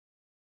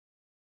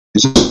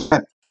 It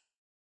said,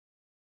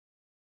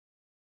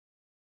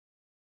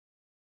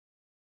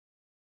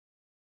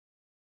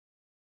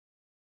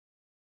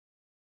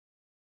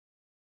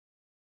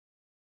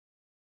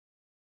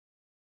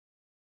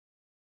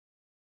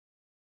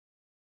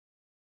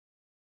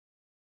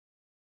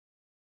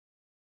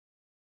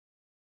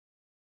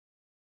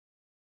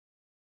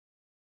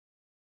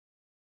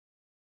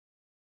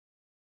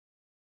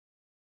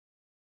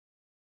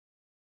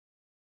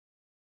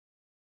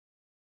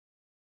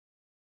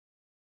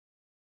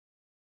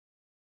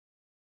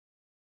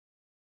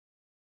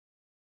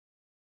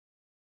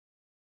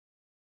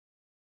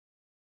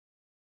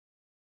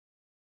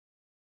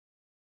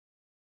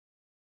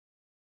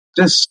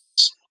 this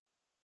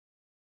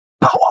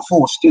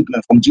powerful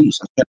statement from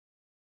Jesus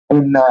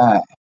in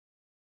a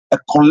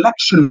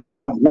collection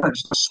of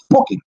words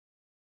spoken.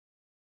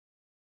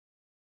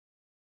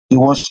 He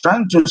was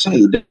trying to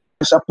say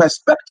there's a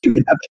perspective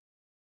in heaven.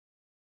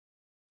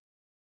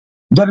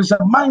 There is a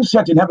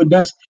mindset in heaven.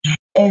 There's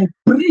a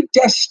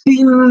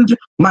predestined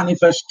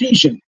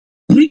manifestation,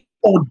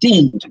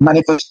 preordained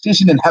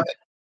manifestation in heaven.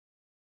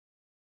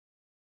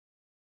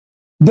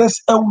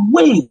 There's a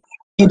way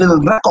it is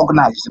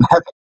recognized in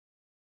heaven.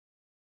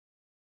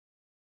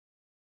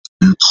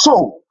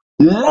 So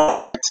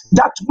let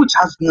that which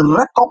has been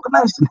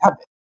recognized in heaven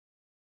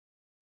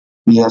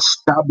be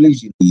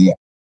established in the earth.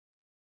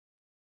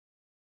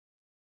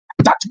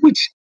 That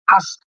which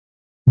has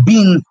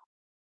been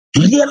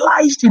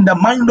realized in the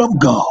mind of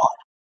God.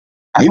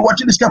 Are you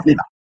watching this carefully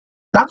now?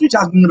 That which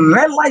has been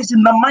realized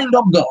in the mind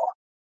of God.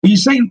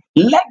 He's saying,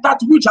 let that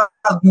which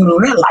has been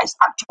realized,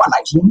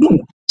 actualized,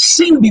 known,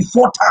 seen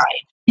before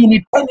time, in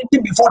eternity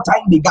before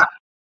time began.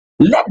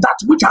 Let that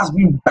which has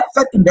been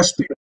birthed in the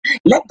spirit,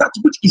 let that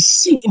which is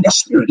seen in the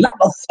spirit, let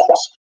the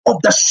force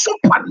of the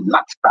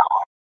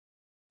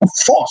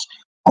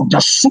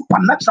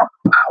supernatural,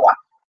 power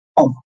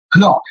of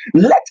God,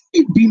 let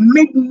it be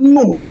made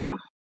known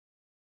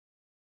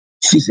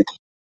physically.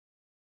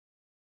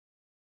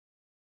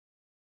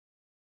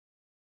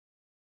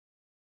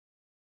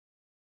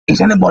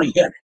 Is anybody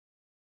here?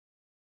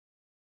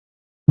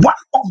 One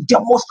of the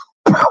most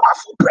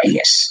powerful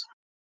prayers,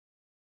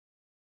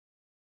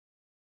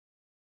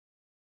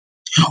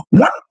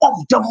 one of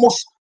the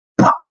most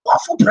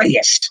powerful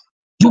prayers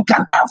you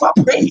can ever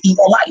pray in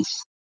your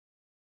life,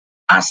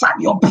 aside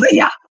your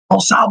prayer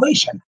of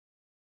salvation,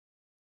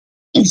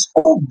 is,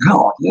 oh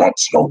God, let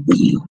your will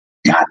be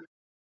done.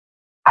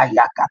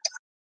 Ayakata.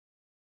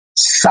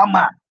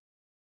 Sama.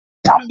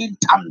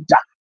 Tamitanda.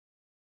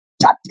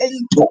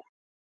 Tatento.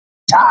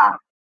 Ta.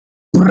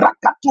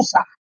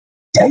 Brakatusa.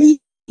 Tei.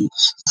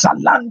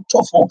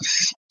 Salantofo.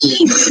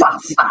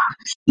 Ifafa.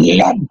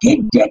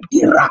 Legede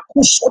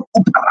dirakuso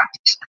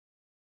uparatis.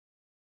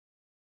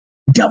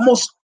 The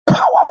most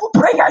powerful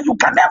prayer you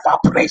can ever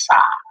pray, sir.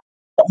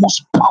 The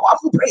most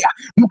powerful prayer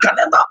you can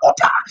ever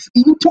utter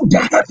into the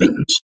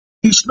heavens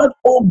is not,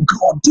 oh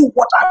God, do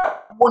what I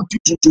want you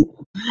to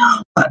do.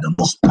 But the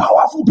most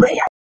powerful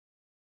prayer,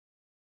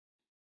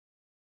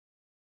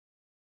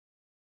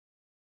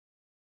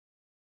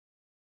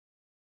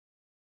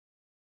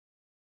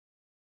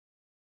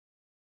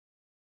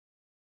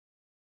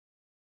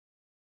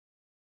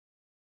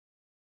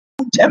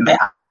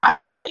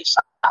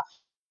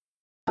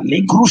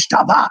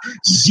 Legrustava,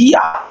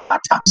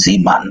 Ziata,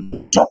 Ziman,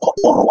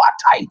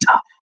 Tokoroataita,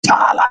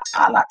 Tala,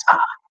 Talata,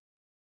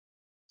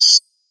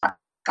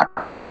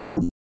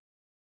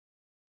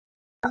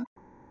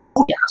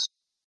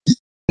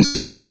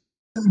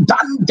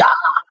 Danda,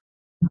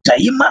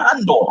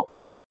 Daimando,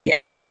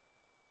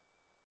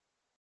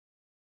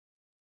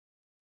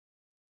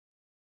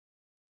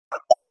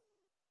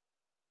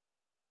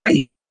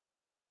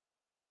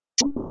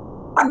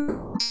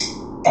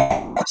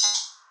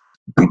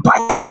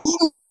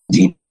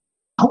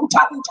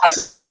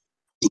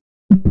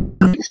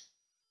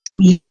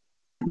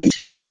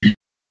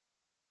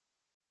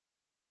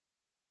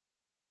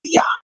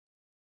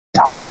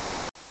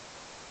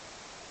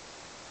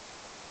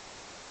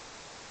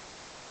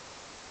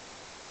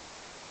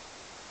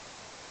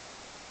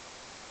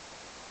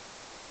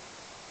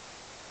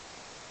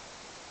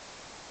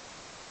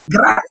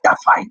 Granda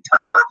fighter,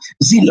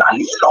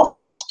 Zilalilo,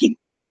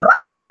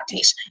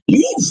 Pratis,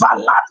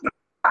 Livalandra,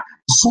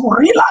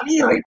 Zurila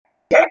Lire,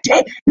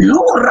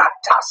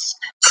 Luratas,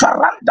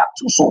 Faranda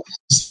Tuso,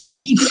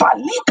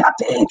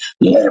 Ifalikate,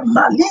 Le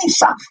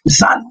Malisa,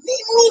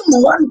 Zanini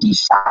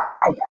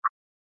Mwandisaya.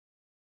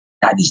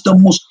 That is the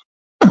most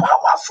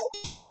powerful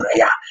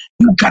prayer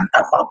you can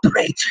ever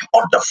pray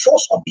on the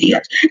face of the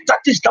earth. That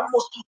is the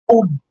most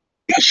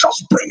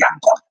audacious prayer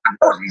God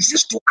cannot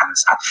resist to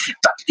answer.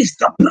 That is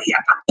the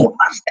prayer that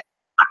commands the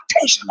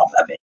attention of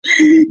heaven.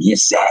 He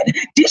said,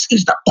 this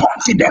is the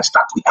confidence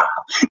that we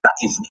have, that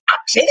if we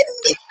ask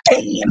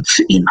anything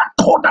in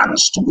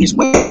accordance to his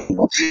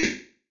will,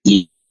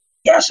 he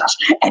hears us.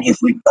 And if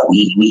we know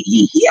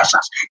he hears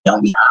us,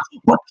 then we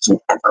have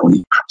whatsoever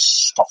we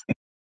ask of him.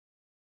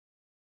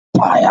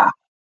 Fire.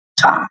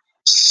 Ta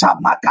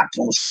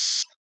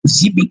Samakatus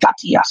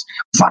Zibikatias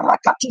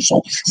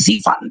Varakatuso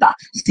Zivanda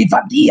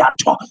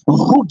Zivadiato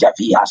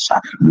Rudevias.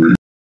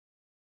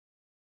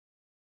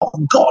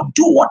 Oh God,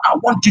 do what I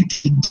want you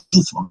to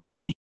do for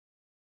me.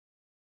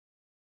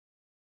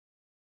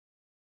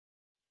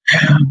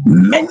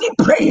 Many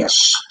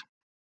prayers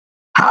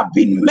have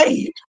been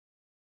made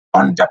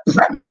on the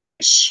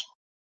premise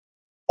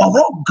of,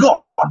 oh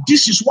God,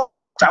 this is what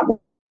I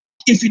want.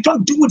 If you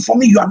don't do it for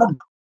me, you are not.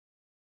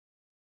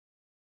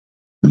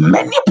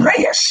 Many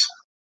prayers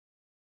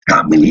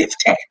have been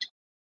lifted.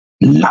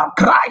 Loud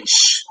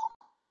cries,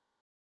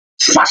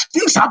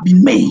 fastings have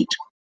been made,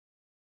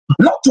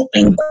 not to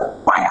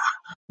inquire,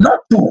 not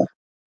to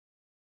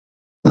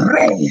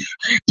pray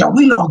the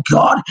will of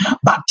God,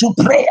 but to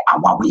pray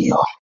our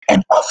will.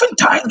 And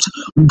oftentimes,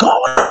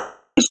 God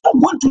is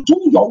not going to do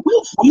your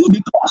will for you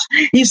because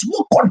his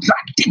will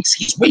contradicts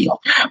his will.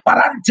 But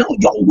until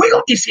your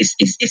will is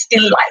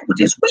in line with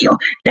his will,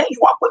 then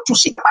you are going to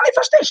see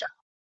manifestation.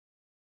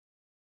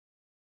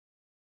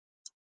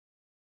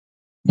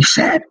 He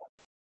said,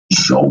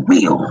 your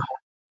will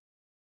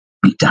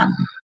be done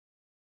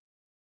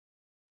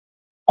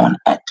on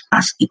earth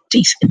as it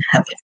is in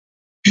heaven.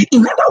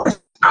 In other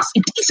words, as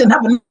it is in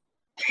heaven,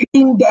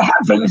 in the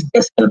heavens,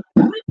 there's a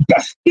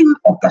predestined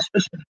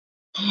orchestration.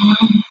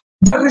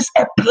 There is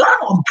a plan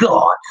of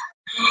God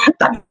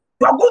that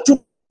you are going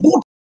to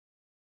go.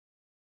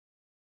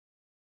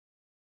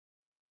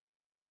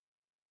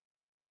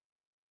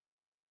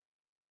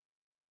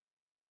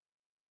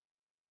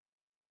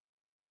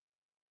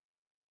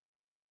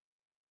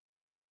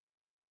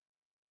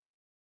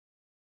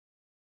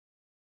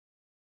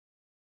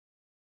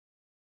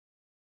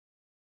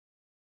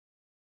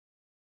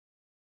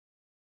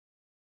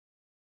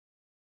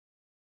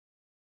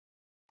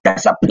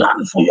 There's a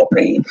plan for your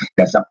pain.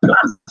 There's a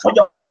plan for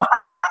your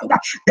anger.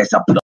 There's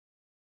a plan.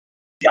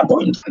 You're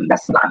going to the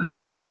plan.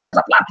 There's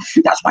a plan.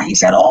 That's why he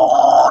said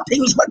all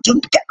things were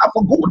together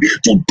for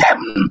good to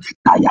them.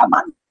 I am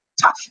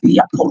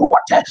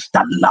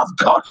that love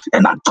God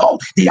and are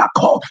called. They are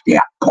called. They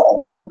are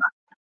called.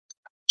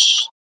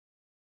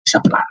 There's a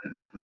plan.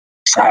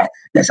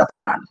 There's a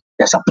plan.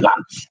 There's a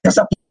plan. There's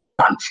a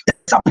plan.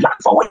 There's a plan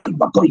for where you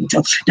are going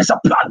to. There's a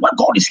plan where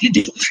God is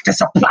leading you.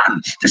 There's a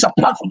plan. There's a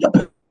plan for your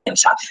pain.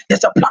 There's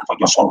a plan for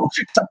your sorrow.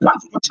 There's a plan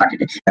for your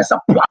tragedy. There's a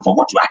plan for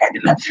what you are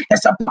heading.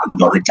 There's a plan for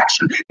your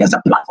rejection. There's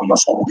a plan for your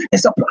sorrow.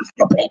 There's a plan for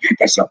your pain.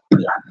 There's a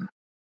plan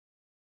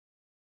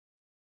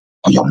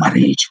for your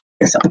marriage.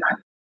 There's a plan.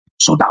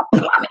 So that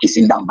plan is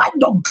in the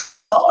mind of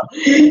God.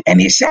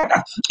 And he said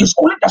it's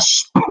only the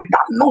spirit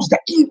that knows the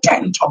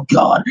intent of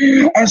God.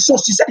 And so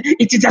she said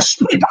it is the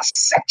spirit that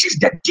searches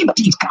the deep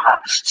things.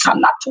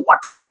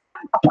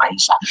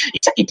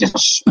 It is a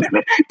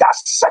spirit that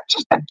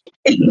searches the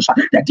deep things,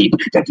 the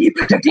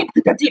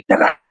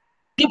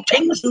deep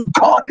things of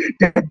God,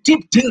 the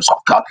deep things of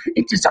God.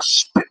 It is a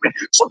spirit.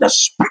 So the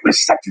spirit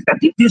searches the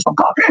deep things of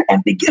God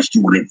and begins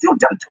to reveal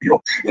them to you.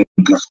 It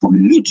begins to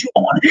lead you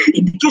on.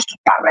 It begins to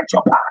direct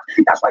your path.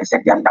 That's why I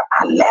said them that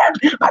are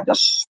led by the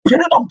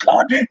Spirit of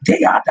God,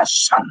 they are the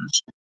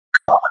sons.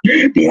 God.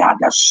 They are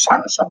the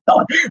sons of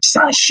God.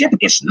 Sonship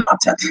is not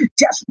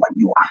just when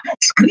you are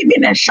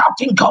screaming and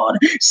shouting God.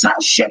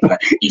 Sonship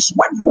is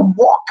when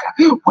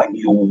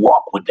you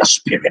walk with the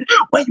Spirit,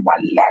 when you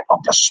are led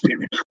of the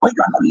Spirit, when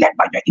you are not led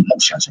by your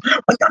emotions,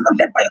 when you are not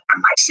led by your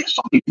can I say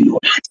something to you?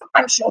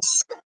 Sometimes your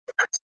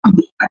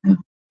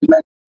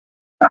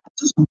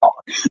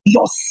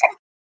your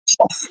sense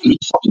of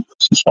feelings,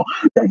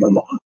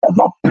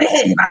 your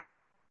pain.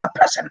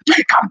 Person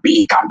it can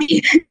be an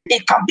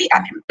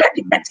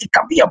impediment, it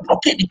can be a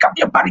blockade, it can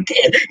be a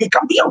barricade, it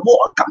can be a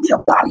wall, it can be a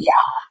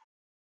barrier.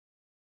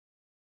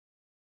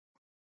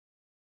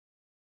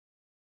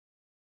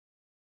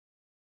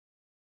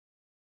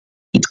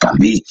 It can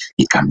be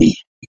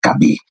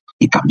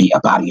a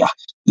barrier.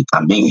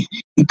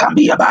 It can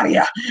be a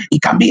barrier.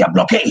 It can be a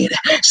blockade.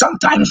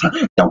 Sometimes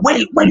the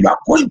way when you are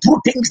going through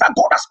things that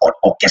God has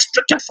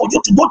orchestrated for you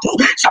to go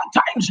through,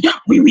 sometimes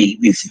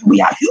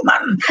we are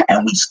human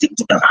and we stick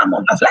to the arm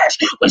of the flesh.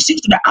 We stick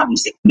to the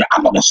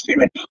arm of the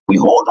spirit. We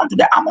hold on to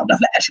the arm of the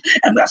flesh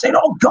and we are saying,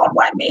 "Oh God,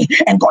 why me?"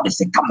 And God is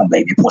saying, "Come on,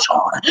 baby, push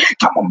on.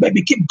 Come on,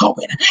 baby, keep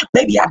going.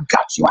 Baby, I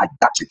got you.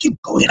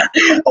 Keep going.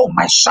 Oh,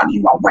 my son,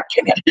 you are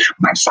working it.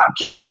 My son,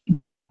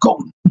 go,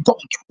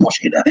 keep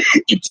pushing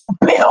it. It's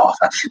pay off.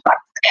 But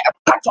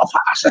part of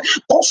us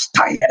goes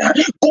tired,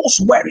 goes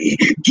weary,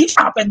 give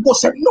up and go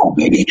say, "No,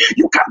 baby,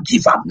 you can't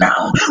give up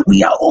now.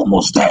 We are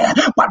almost there."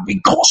 But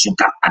because you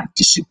can't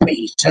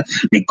anticipate,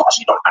 because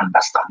you don't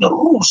understand the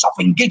rules of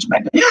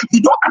engagement,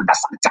 you don't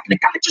understand the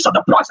technicalities of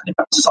the plans and the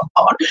purposes of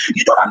God,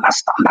 you don't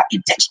understand that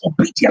it takes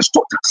obedience,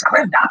 total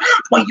surrender.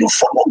 When you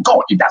follow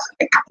God, it doesn't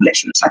take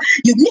calculations.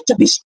 You need to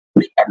be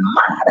and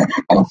mad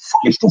and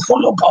foolish to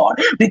follow God,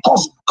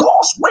 because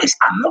God's ways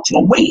are not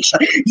your ways.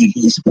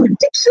 His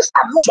predictions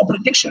are not your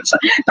predictions.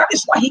 That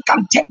is why he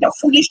can take the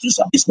foolishness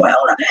of this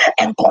world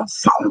and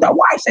confound the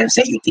wise and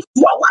say, "You think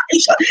you are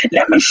wise?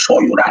 Let me show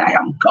you that I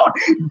am God."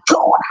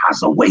 God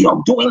has a way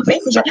of doing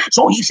things.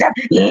 So he said,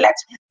 "Let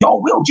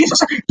your will,"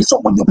 Jesus. So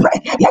when you pray,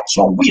 let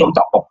your will,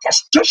 the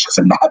orchestrations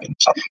in the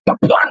heavens, the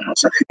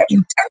plans, the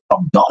intent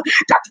of God,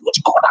 that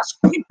which God has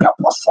prepared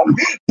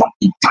from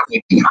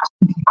eternity, has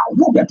to be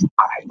downloaded to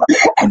time,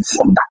 and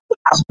from that which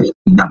has been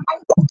in the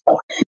mind of God,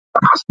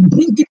 has to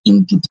bring it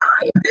into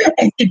time.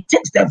 And it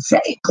takes the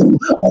vehicle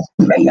of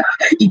prayer,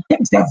 it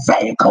takes the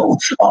vehicle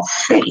of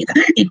faith,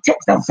 it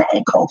takes the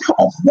vehicle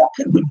of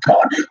walking with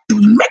God to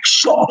make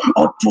sure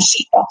or to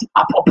see or to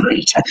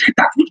appropriate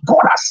that which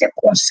God has said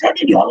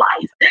concerning your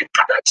life.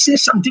 Can I say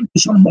something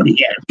to somebody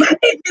here?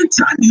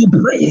 Anytime you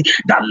pray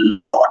that,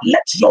 "Lord,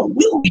 let your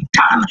will be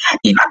done,"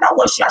 in other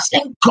words, you are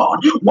saying,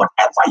 "God,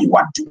 whatever you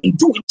are doing,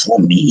 do it for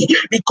me,"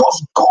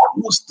 because God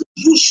will still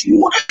use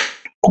you.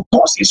 Of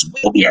course, his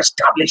will be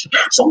established.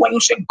 So when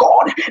you say,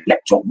 "God, let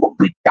your will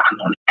be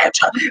done on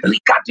earth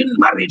regarding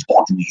marriage,"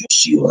 God will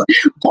use you.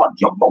 God,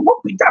 your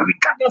will be done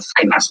regarding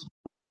finance,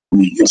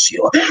 will use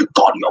you.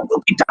 God, your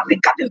will be done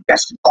regarding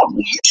destiny, God will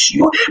use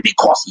you,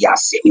 because he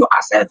has seen you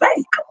as a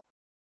vehicle.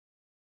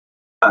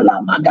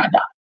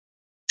 Alamagada,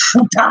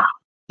 Futa,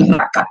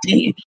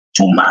 Rakati,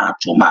 Tuma,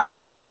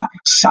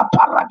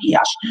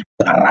 Saparadias,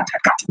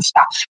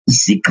 Ratakatusa,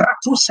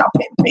 Zikratusa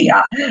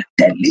Pepea,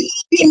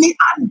 Telini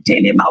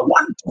Antelema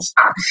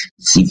Wantusa,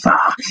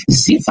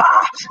 Zifaya,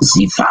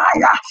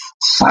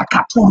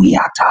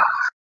 Sakaturiata.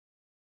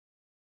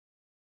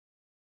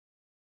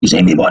 Is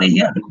anybody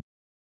here?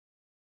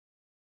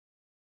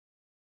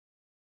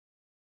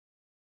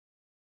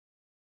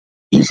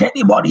 Is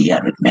anybody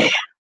here with me?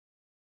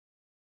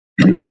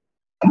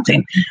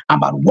 Something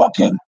about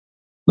walking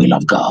will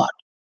of God.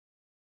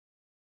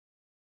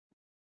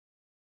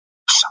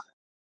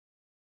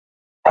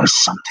 There's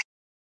something.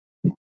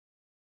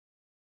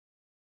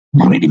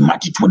 Reading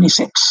Matthew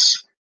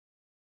 26.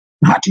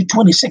 Matthew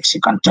 26.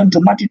 You can turn to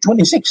Matthew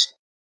 26.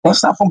 Let's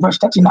start from verse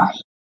 39.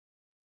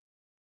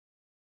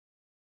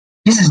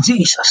 This is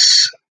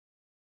Jesus.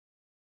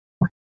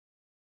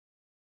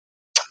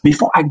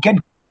 Before I get,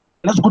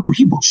 let's go to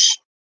Hebrews.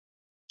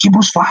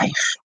 Hebrews 5.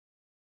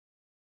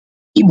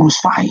 Hebrews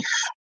 5.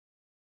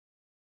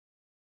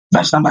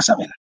 Verse number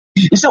 7.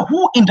 He said,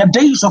 "Who in the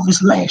days of his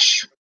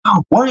flesh,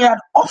 when he had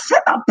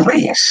offered up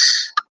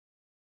prayers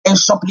and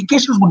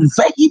supplications with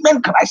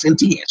vehement cries and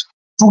tears,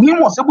 to him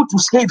was able to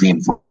save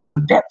him from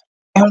death,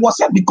 and was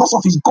saved because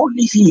of his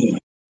godly fear."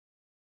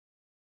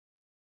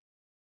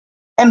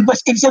 And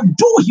verse 8 said,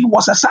 "Though he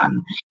was a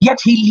son, yet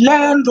he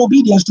learned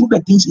obedience through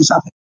the things he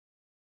suffered."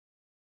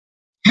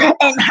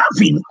 And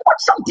having what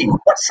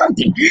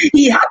something,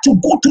 he had to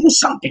go through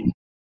something.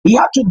 He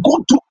had to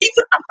go through,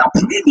 even after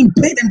praying in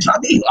pain and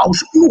travail. I'll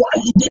show you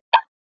why he did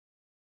that.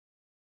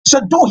 So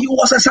though he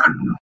was a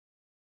son,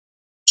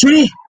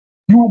 see,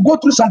 you will go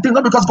through something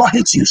not because God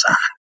hates you, sir.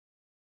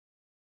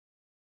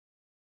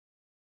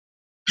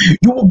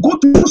 You will go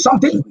through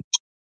something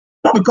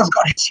not because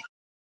God hates you.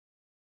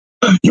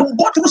 You will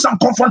go through some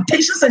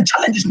confrontations and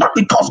challenges not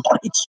because God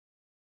hates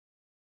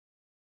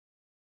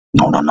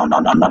you. No.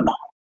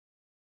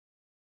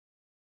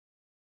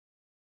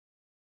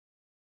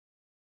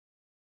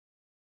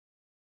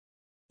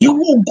 You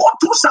will go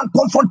through some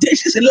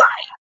confrontations in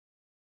life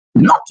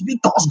not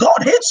because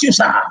God hates you,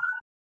 sir.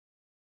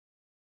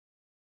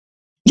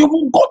 You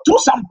will go through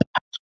some.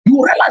 You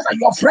realize that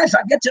your friends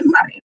are getting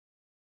married.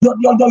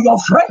 Your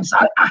friends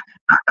are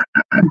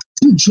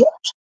getting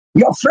jobs.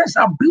 Your friends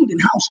are building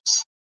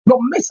houses. Your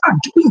mates are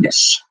doing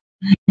this.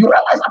 You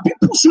realize that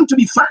people seem to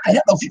be far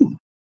ahead of you.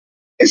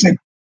 Listen,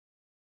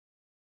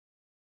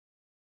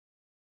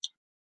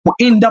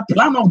 in the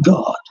plan of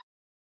God,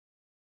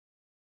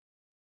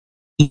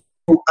 you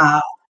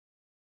are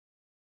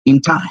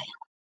in time.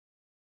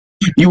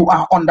 You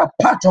are on the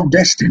path of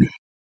destiny.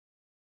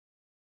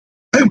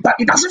 But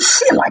it doesn't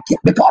feel like it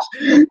because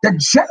the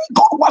journey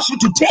God wants you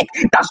to take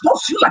does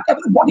not feel like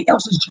everybody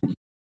else's journey.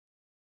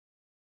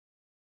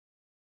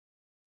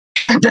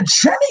 The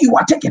journey you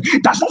are taking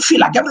does not feel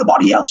like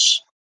everybody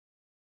else.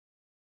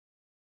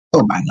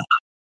 Oh my God.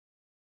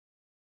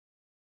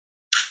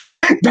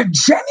 The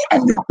journey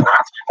and the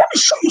path. Let me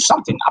show you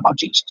something about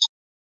Jesus.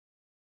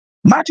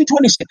 Matthew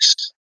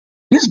 26.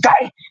 This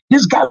guy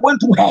went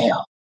through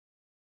hell,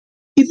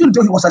 even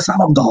though he was a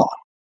son of God.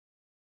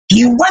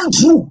 He went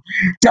through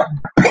the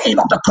pain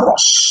of the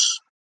cross.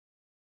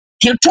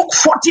 He took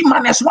 40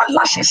 minus 1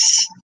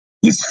 lashes.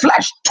 His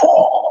flesh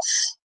tore.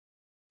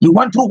 He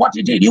went through what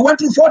he did. He went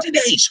through 40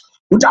 days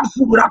without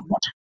food, without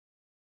water.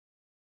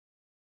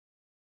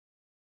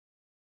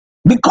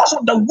 Because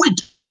of the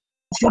weight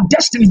of your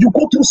destiny, you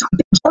go through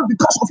something. It's not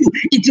because of you.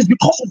 It is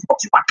because of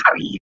what you are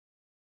carrying.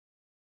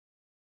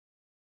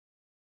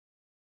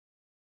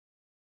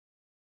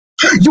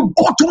 You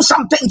go through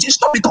some things.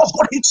 It's not because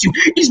God hates you.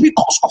 It's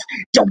because of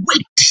the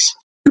weight.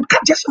 You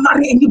can't just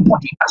marry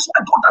anybody. That's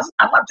why God doesn't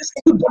allow just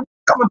anybody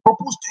to come and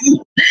propose to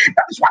you.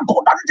 That is why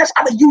God doesn't just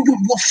allow you.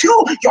 You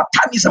feel your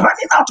time is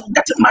running out of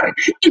getting married.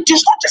 It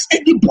is not just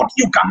anybody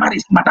you can marry,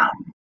 madam.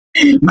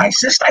 My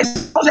sister,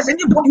 is not just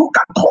anybody who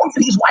can call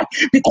you his wife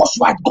because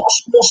you are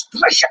God's most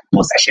treasured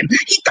possession.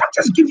 He can't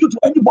just give you to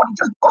anybody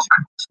just because you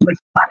are God's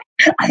married.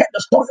 I heard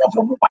the story of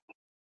a woman.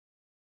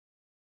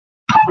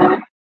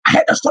 I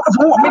heard the story of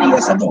a woman many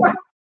years ago.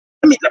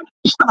 Let me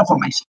stand up for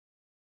myself.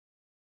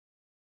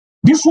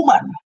 This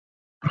woman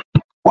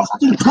was I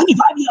think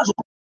 25 years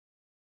old.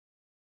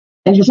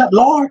 And she said,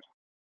 Lord,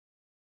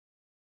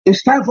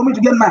 it's time for me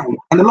to get married.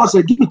 And the Lord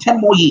said, give me 10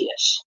 more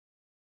years.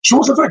 She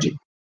was a virgin.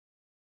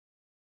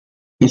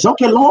 It's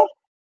okay, Lord.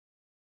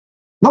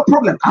 No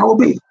problem. I will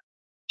obey.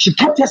 She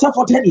kept herself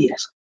for 10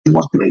 years. She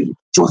was praying.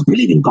 She was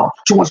believing God.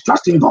 She was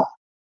trusting God.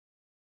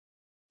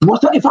 She was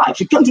 35.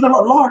 She came to the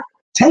Lord. Lord,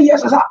 10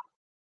 years is up.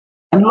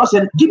 And the Lord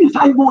said, give me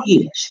 5 more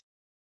years.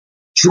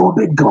 She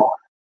obeyed God.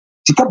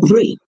 She kept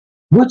praying,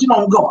 waiting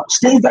on God,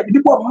 staying there.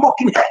 People were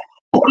mocking her,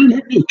 calling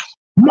her names,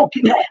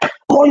 mocking her,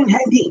 calling her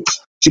names.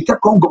 She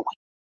kept on going.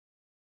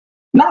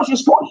 Now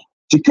she's 40.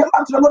 She came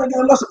back to the Lord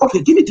again. The Lord said,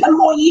 okay, give me 10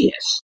 more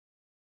years.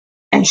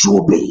 And she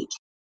obeyed.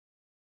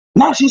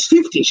 Now she's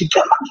 50. She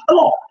came back to the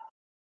Lord.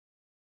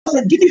 The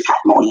Lord said, give me 5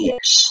 more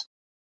years.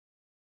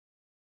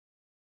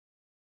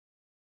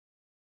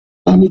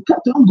 And he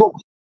kept on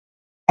going.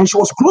 And she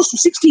was close to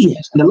 60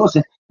 years. And the Lord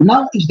said,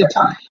 now is the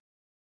time.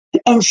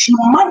 And she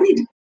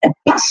married a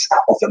pastor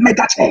of a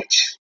mega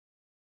church.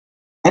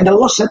 And the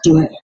Lord said to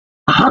her,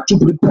 I had to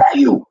prepare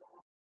you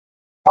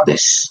for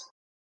this.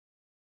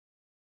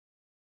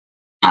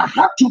 I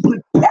had to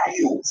prepare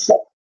you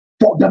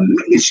for the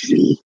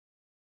ministry,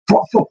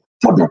 for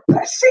the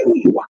person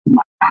you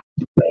are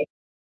to pray.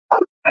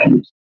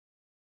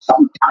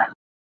 Sometimes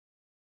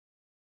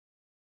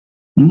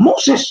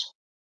Moses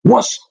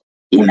was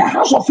in the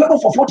house of Pharaoh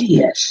for 40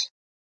 years.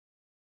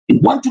 He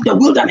went to the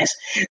wilderness.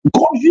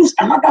 God used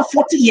another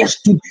 40 years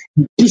to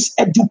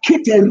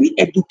diseducate and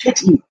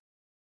re-educate him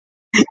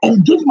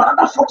and give him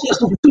another 40 years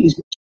to fulfill his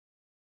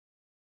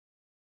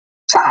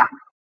mission.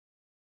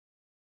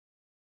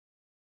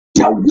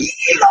 The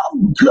will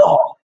of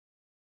God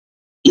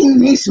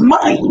in his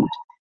mind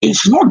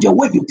is not the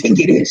way you think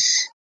it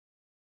is.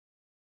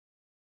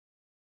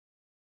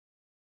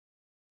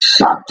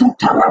 Satu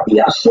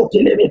tarabia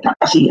sotelebe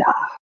kakasia.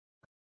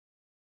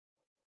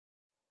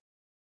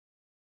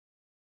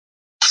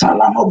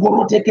 Salamo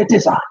borote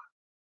ketesa.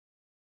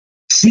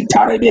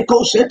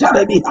 Sitarebeko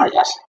setarebi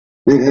hayas.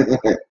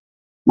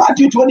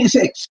 Matthew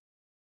 26.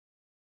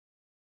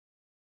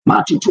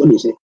 Matthew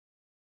 26.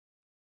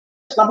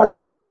 Number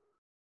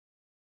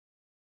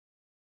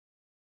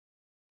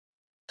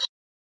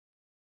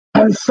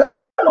and fell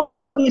on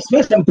his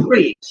face and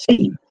prayed,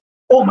 saying,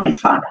 oh my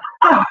father,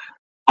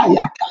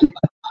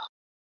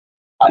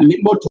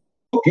 He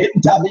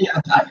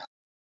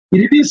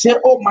didn't say,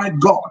 oh my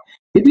God.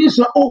 He didn't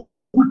say, oh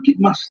wicked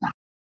master.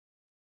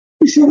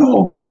 He said,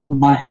 oh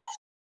my.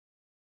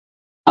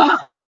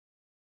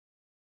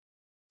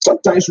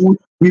 Sometimes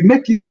we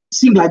make it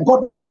seem like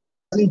God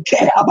doesn't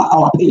care about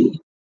our pain.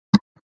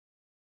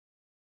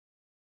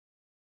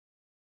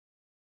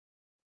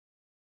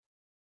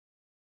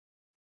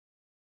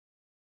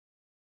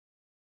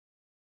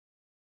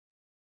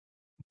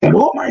 And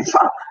oh my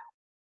Father,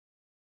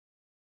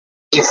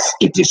 if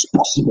it is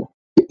possible.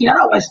 In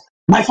other words,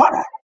 my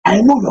Father,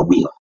 I know your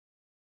will.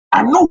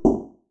 I know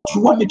what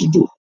you want me to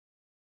do.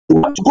 You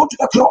want to go to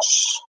the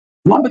cross.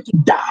 You want me to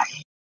die.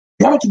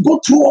 You want me to go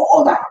through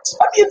all that.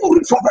 Let me even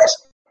read from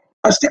verse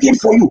 13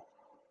 for you.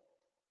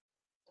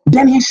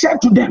 Then he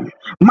said to them,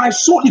 my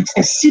soul is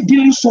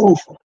exceedingly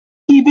sorrowful,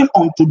 even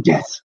unto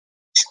death.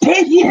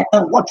 Stay here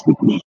and watch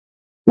with me.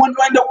 When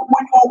you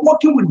are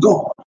working with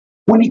God,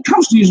 when it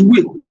comes to his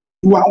will,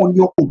 you are on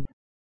your own.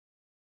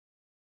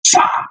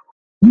 Sir,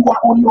 you are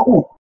on your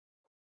own.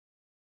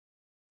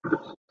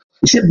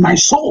 He said, my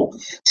soul,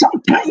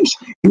 sometimes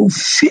you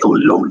feel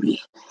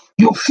lonely.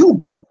 You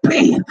feel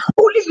pain.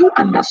 Only you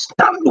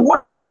understand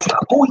what you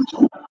are going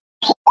through.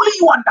 Only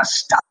you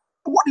understand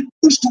what it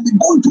is to be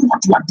going through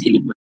what you are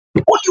dealing with.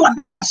 Only you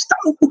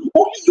understand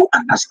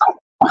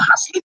what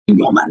has hit in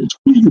your marriage.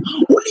 Only you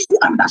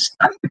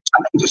understand the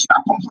challenges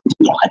that come in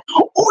your life.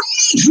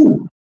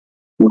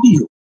 Only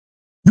you.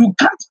 You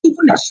can't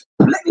even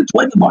explain it to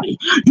anybody.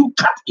 You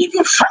can't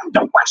even find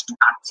the words to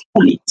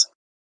articulate.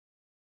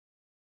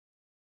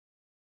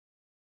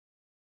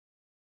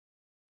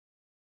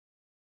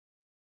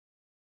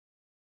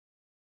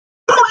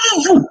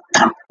 Only you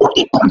can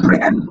only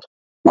comprehend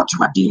what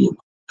you are dealing with.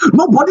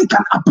 Nobody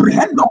can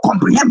apprehend or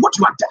comprehend what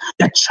you are,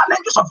 the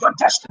challenges of your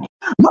destiny.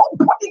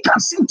 Nobody can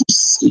seem to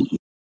see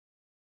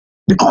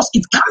because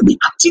it can't be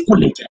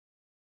articulated.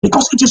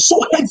 Because it is so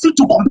heavy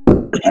to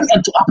comprehend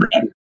and to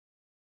apprehend.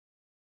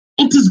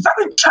 It is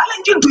very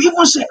challenging to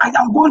even say, I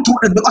am going through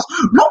it, because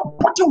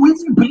nobody will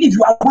even believe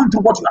you are going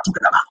through what you are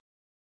talking about.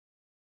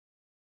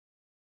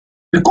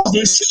 Because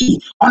they see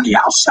on the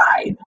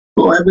outside,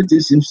 oh,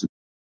 everything seems to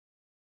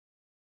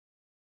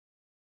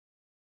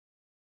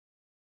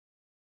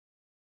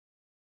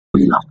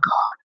be will of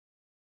God.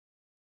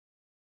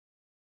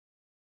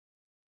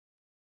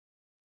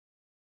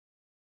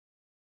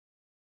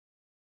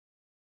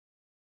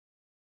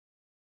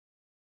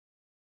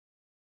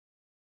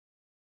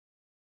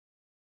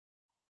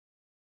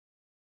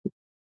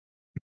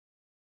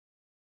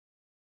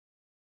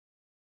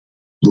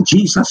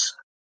 Jesus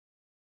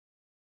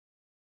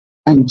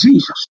and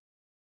Jesus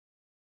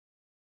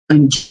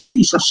and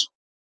Jesus.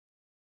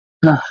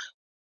 Ah,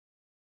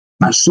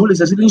 my soul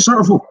is exceedingly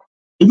sorrowful,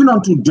 even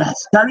unto death.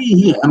 Tarry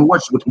here and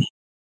watch with me.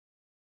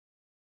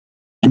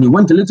 And he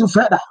went a little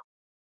further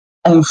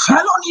and fell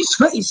on his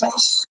face and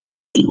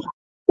said,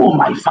 oh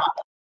my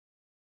Father.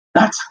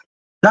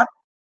 That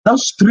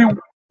those three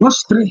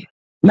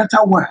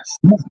letter words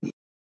moved me.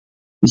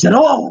 He said,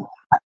 oh,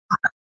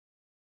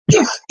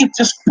 if it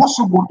is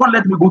possible, don't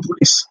let me go through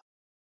this.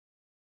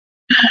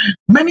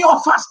 Many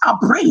of us are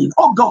praying,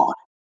 oh God,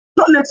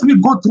 don't let me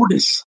go through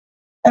this.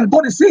 And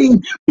God is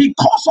saying,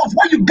 because of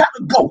where you got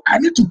to go, I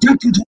need to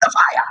take you to the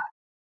fire.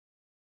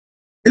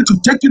 I need to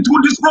take you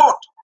through this road.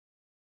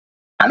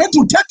 I need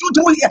to take you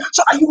through here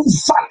so that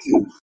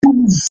you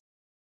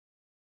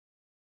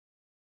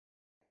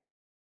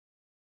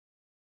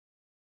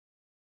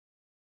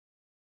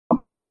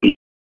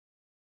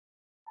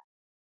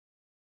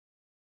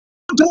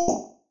do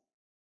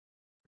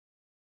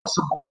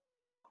possible.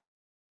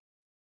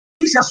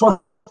 Jesus was,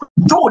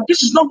 Joe,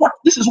 this is what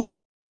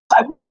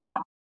I want.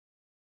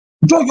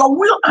 Joe, your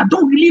will, I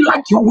don't really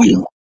like your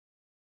will.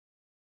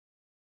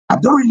 I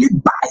don't really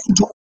buy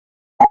into it.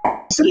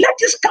 So let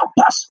this cup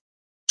pass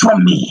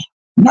from me.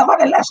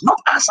 Nevertheless, not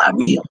as I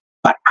will,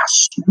 but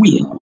as you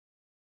will.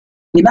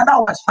 In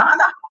other words,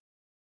 Father,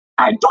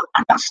 I don't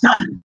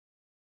understand.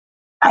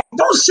 I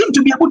don't seem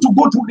to be able to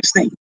go through this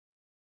thing.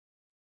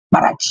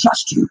 But I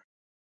trust you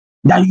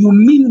that you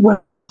mean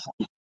well.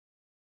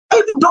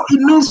 Even though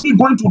it means me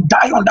going to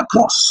die on the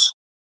cross,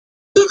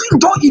 even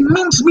though it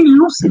means me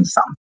losing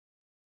something,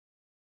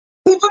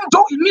 even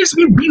though it means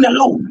me being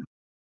alone,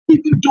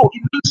 even though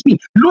it means me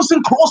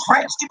losing close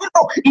friends, even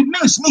though it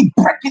means me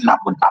breaking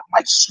up with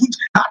my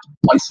sweetheart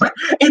boyfriend,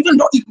 even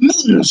though it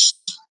means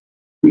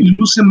me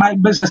losing my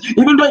business,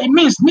 even though it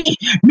means me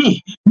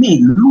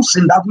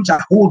losing that which I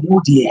hold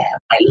dear,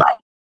 my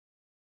life.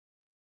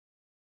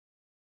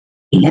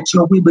 Let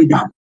your will be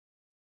done.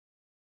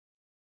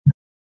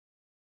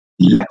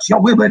 Let your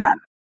will be done.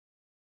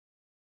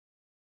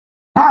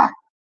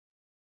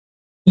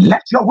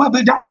 Let your will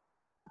be done.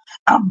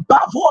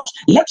 Above all,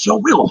 let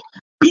your will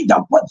be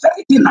the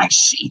very thing I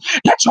see.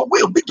 Let your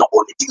will be the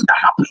only thing that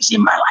happens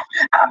in my life.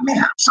 I may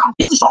have some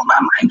things on my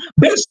mind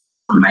based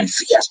on my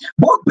fears,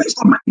 both based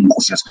on my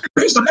emotions,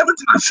 based on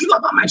everything I feel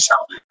about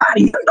myself. At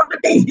the end of the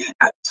day,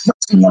 I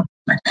trust in your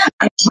judgment.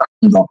 I trust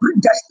in your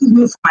predestined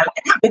will for my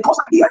life, because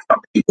at the end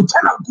of the day, it will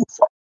turn out good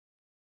for me.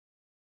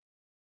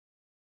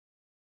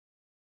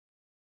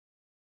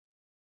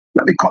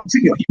 Let me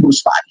continue.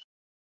 Hebrews 5.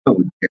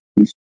 Oh,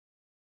 yes.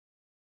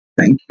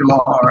 Thank you,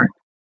 Lord.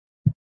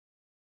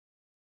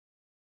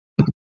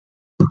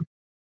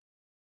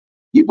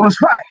 Hebrews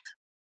 5.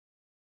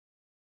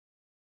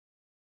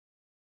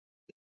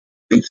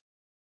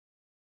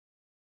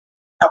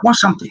 I want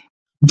something.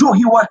 Though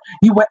he were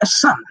a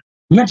son,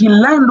 yet he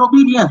learned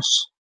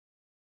obedience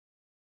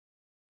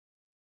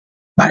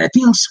by the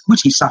things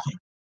which he suffered.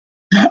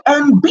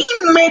 And being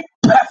made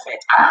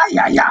perfect.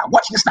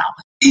 Watch this now.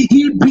 He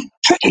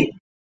became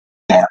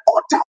the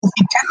author of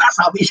eternal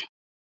salvation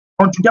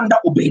unto them that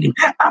obeyed him.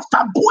 After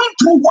going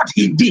through what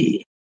he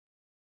did,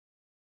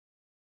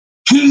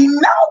 he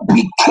now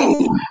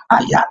became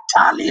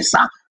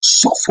Ayatalisa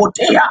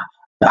Sophotea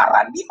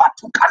Paranima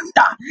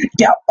Tukanda,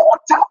 the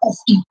author of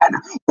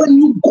eternal. When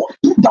you go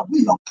through the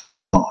will of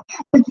God,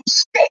 when you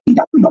stay in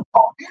the will of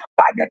God,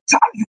 by the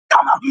time you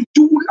come out,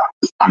 you will not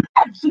be an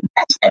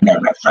evidence and a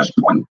reference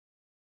point.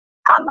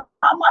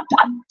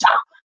 Alamatanta,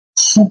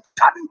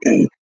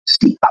 Sutande,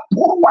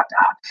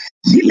 Sipapurwata,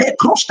 Zile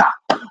Krosta.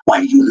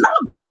 When you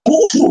now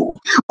go through,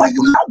 when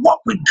you now walk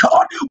with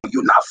God, when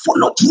you now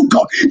follow through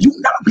God, you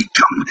now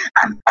become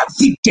an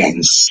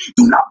evidence.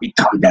 You now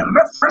become the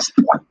reference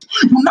point.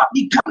 You now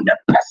become the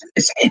person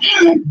that say,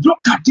 look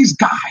at this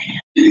guy.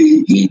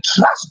 He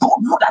trusts God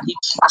more than he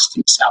trusts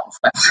himself.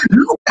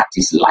 Look at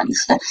his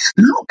life.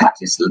 Look at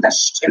his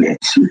destiny.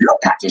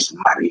 Look at his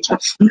marriage.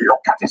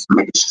 Look at his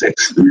ministry.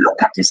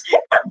 Look at his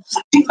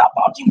everything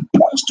about him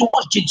points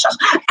towards Jesus.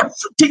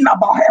 Everything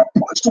about her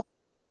points to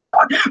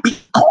God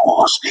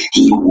because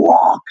he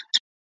walked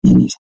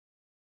in his.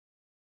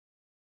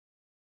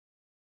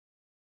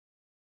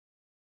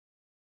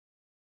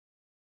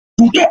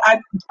 Today,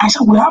 I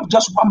said we have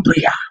just one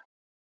prayer.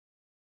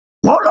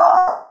 Oh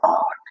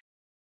Lord,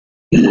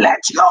 let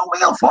your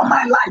will for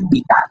my life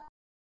be done.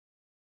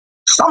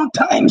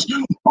 Sometimes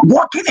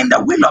walking in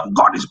the will of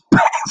God is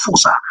painful,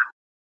 sir.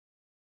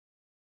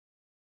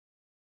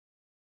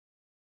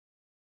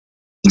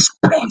 It's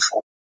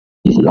painful.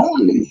 It's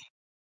lonely.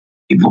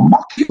 People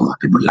mock you.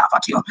 People laugh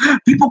at you.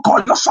 People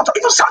call you sort of.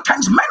 Even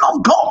sometimes men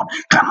of God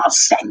cannot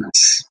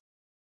sense.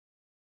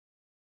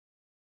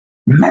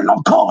 Men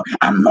of God,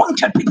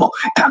 anointed people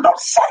cannot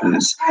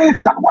sense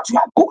that what you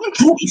are going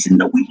through is in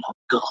the will of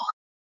God.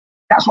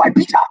 That's why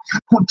Peter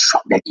could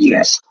chop the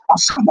ears of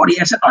somebody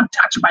and said,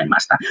 "Untouch my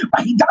master."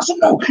 But he doesn't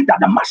know that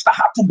the master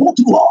had to go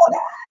through all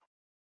that.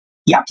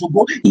 He had to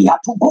go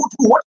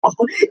through what was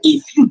going.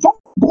 If you don't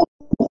go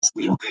through God's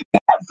will, the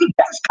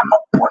evidence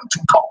cannot point to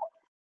God.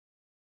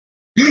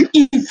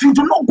 If you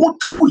do not go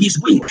through his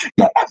way,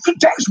 the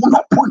evidence will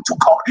not point to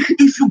God.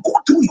 If you go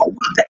through your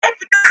will, the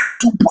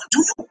evidence will point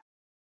to you.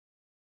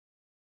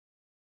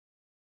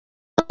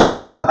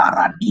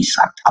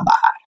 Paradisa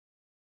Tabai.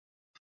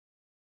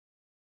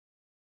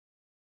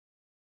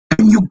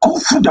 When you go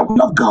through the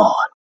will of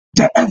God,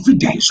 the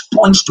evidence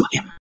points to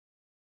him.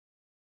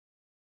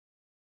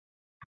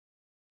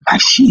 My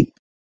sheep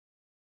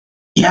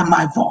hear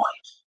my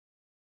voice.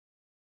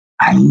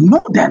 I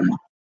know them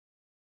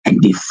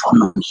and they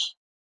follow me.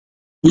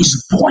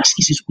 His voice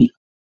is his will.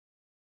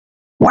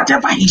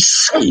 Whatever he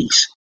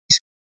says,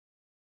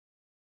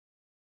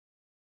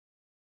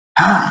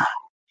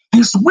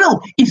 his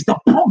will is the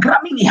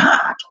programming he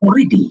had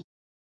already.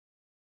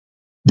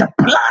 The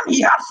plan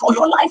he had for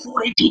your life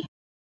already.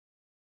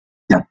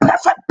 The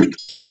perfect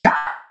picture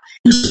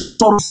is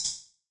so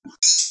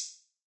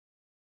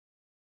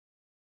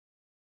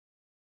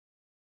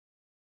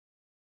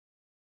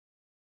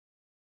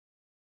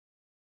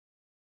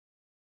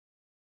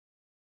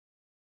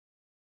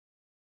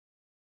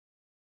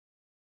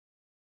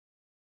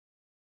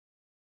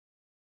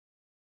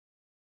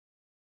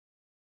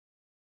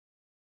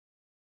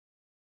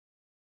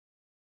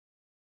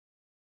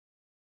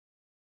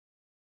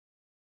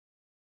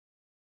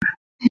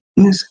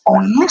is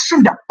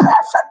unleashing the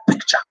perfect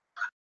picture.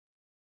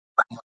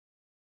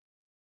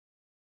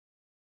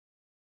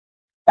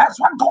 That's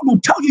why God will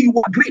tell you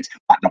you are great,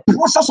 but the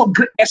process of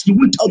greatness He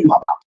will tell you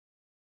about.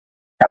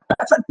 The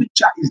perfect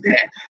picture is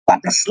there, but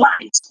the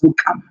slides will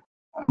come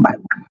one by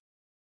one,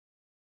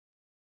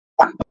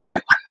 one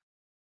by one.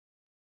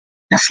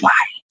 The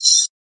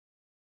slides,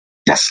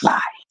 the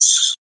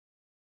slides.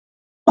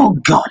 Oh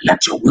God,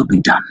 let your will be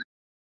done.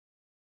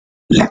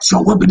 Let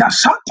your will be done.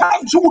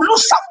 Sometimes you will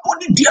lose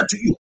somebody dear to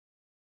you.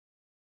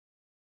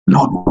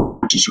 Lord,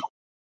 what is your?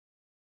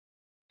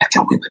 Let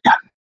your will be done.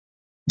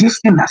 This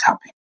thing has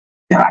happened.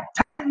 There are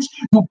times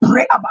you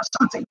pray about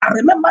something. I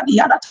remember the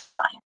other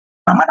time,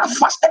 my mother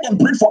fasted and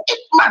prayed for 8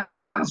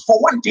 months for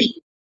one day.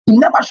 He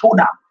never showed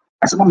up.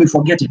 I said, Mommy,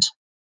 forget it.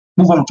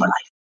 Move on with your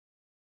life.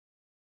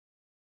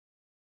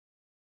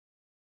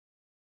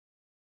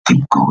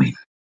 Keep going.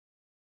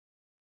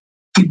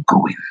 Keep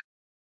going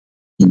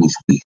in his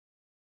way.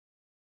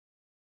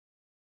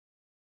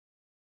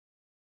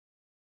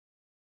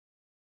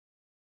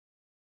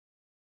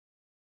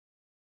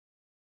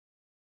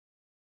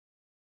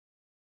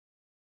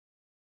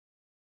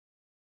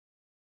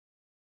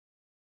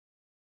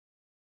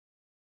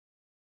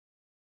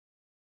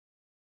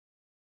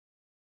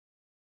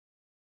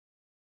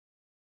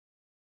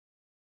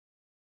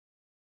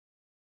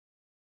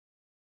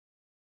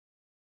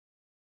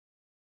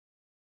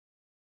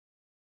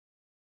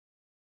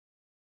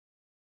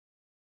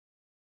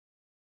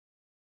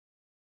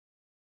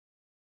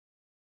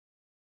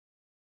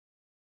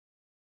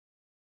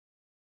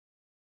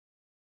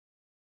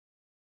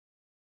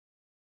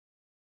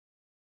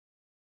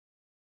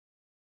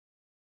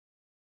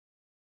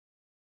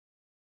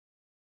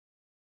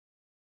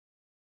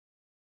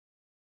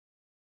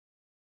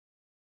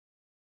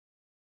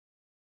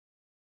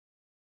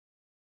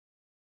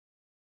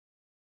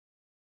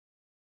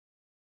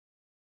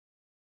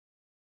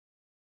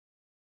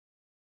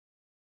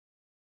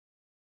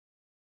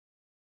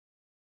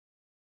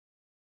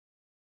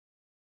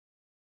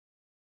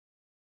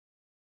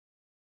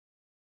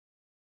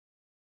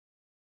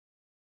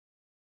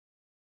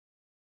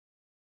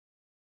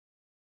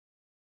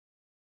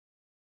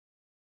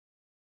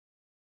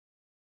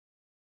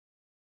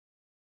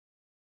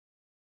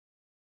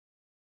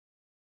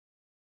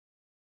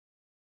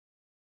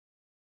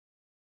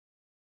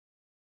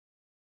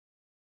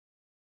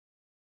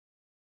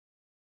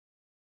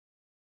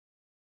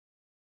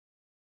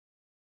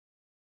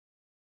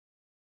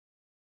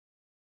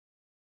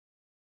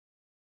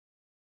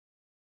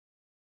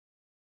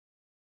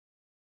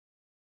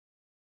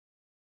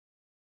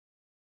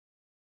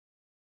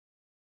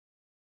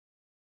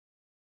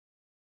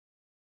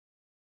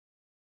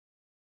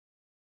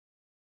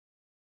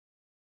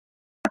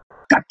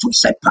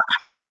 Rakatusepa.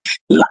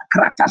 La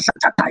krata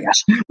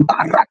satatayas,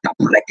 barata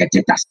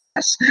breketitas,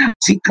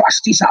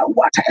 zikrastis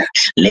water,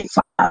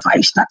 lefa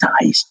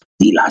faistatais,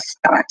 dilas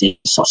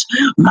kratisos,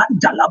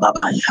 mandala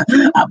babaya,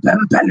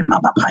 abempel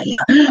babaya,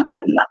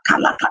 la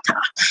kalakata,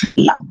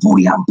 la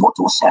buriam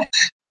potose,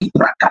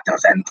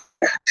 ibrakatazen,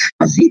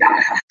 azira,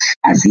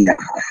 azira,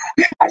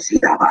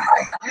 azira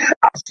bahaya,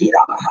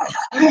 azira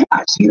bahaya,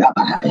 azira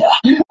bahaya,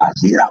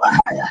 azira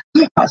bahaya,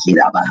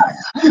 azira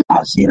bahaya,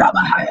 azira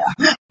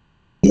bahaya.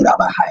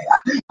 Irabahaya,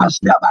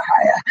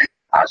 Asirabahaya,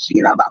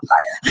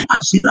 Asirabapaya,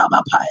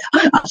 Asirabapaya,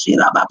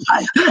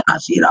 Asirabapaya,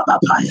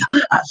 Asirabapaya,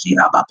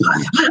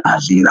 Asirabapaya,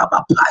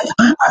 Asirabapaya,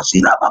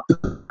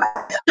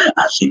 Asirabapaya,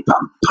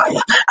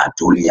 Asipampaya,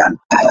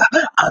 Atuliantaya,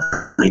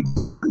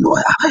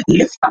 Aribunoya.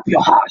 Lift up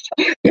your heart,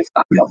 lift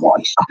up your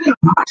voice,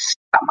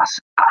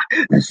 Maska,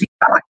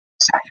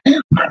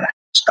 Zikarakasai,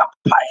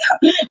 Stopaya,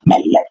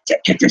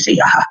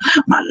 Meleteketisia,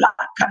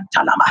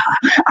 Malakantalamaha,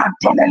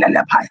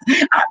 Antelelepai,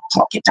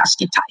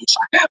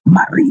 Antokitaskitaisa,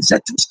 Marisa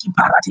Tuski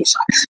Paratisa,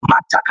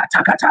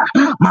 Matakatakata,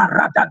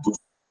 Marada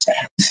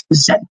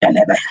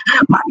Zendelebe,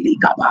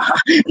 Maligaba.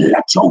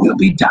 Let your will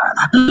be done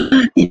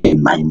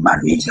in my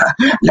marriage.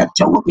 Let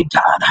your will be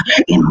done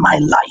in my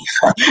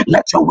life.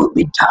 Let your will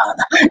be done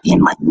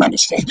in my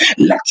ministry.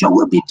 Let your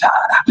will be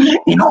done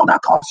in all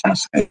that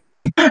concerns me.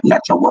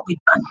 Let your will be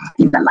done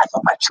in the life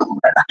of my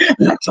children.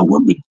 Let your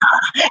will be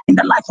done in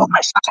the life of my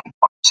sons.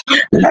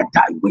 Let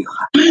thy will,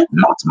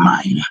 not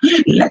mine.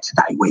 Let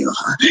thy will.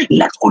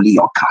 Let only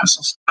your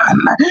counsel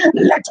stand.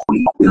 Let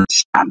only your will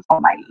stand for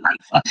my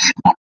life.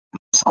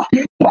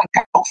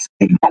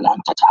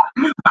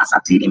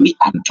 Masatini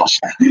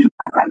Antosha,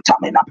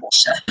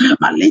 Rantamenapose,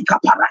 Malika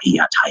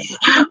Paraiatai,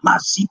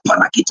 Masi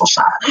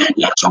Parakitosa.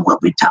 Let your will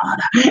be done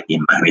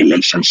in my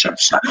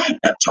relationships.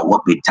 Let your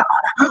will be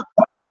done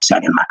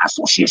in my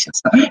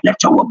associations.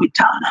 Let your will be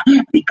done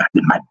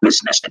regarding my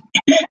business,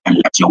 and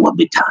let your will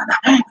be done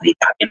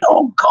regarding,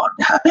 oh God,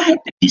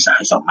 the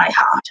desires of my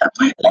heart.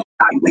 Let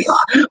thy will,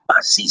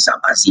 Baziza,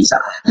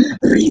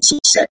 Rizu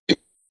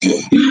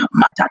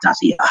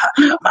Matatasia,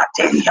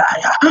 Materia,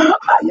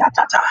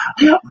 Mayatata,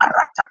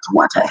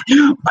 Maratatuate,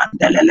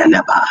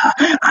 Mandeleleba,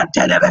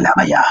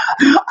 Antelebelabaya,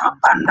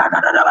 Abandana,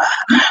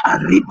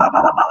 Arriba,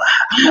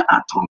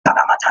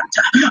 Atuntana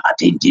Matanta,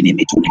 Atintini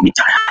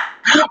Mitunimita,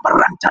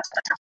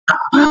 Marantata,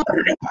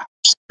 Repa.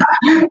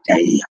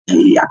 Day,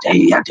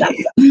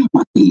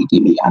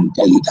 Matidi and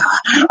Data,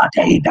 a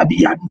day that be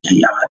a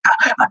day,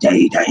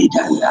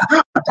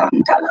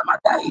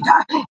 Pantalamatida,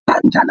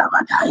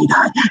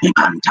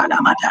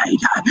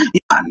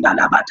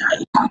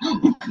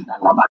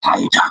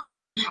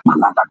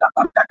 Malada.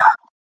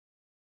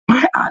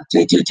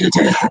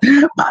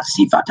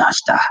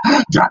 Basifadasta,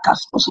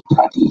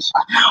 Dracaspositratis,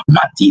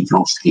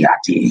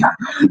 Mativroskiatia,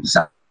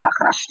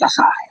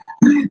 Zakrastasai,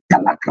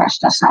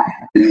 Delakrastasai,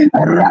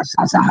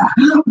 Rasaza,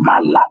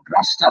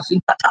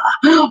 Malagrastasipata,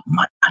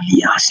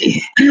 Mataliasi,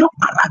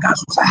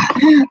 Maragazuza,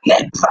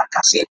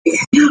 Ledrakaseti,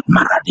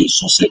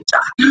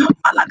 Maradisosita,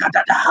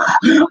 Malagadada,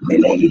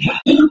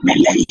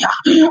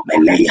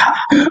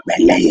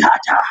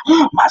 Meleihata,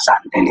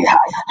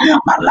 Mazandelihaya,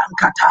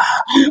 Malankata,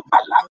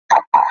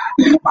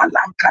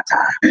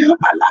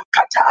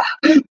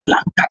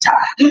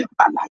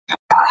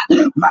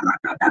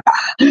 Marakadada,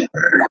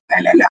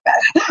 Repelelebe,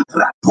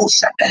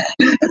 Rapusede,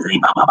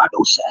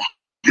 Ribababaduse,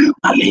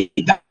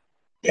 Maliga.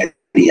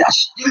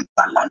 Yes,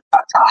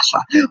 Balantatasha,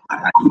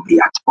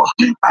 Maradibiato,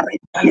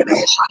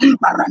 Marintalebesa,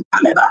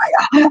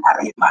 Marantalebaya,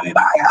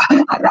 Arimalebaya,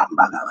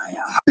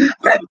 Arambalabaya,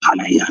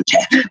 Rempalayante,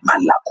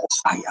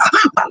 Malakosaya,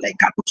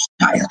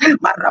 Malekatusaya,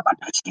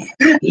 Marabadashi.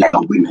 Let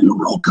the women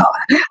alone, God.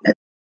 Let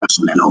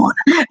person alone.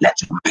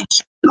 Let your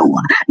mindset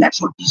alone. Let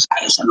your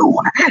desires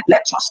alone.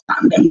 Let your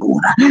stand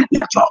alone.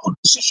 Let your own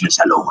decisions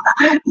alone.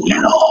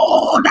 Let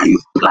all that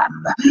you've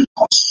planned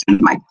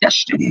concerning my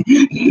destiny.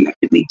 Let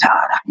it be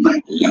done.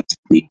 Let it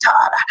be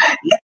done.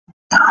 Let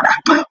God,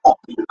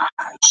 open my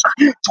eyes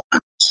to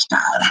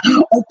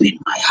understand, open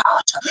my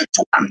heart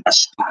to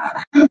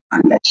understand,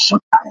 and let so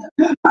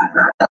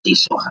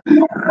Ratatiso,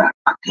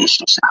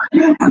 Ratakiso,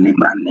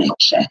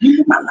 Animanese,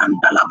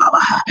 Malandala Baba,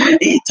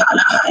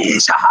 Itala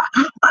Esa,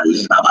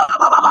 Maliba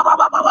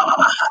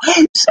Baba,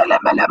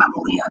 Selemele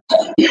Muriate,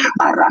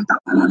 Maranta,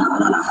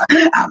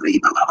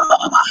 Arriba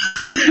Baba,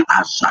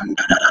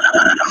 Asanda,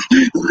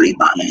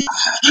 Ribale,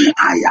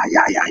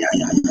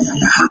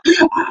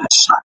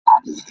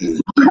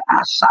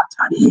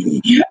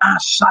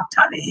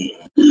 Asatari.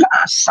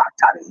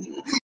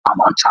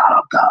 Come on, child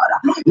of God.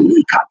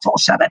 Likato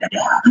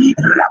Sabedea,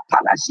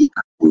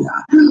 Rapalazika,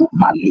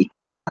 Malik.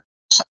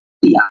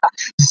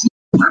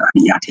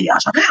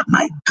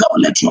 My God,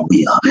 let your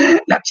will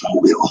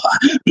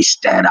be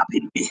stirred up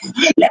in me.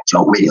 Let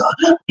your will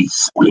be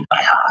full in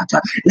my heart.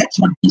 Let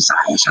your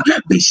desires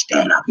be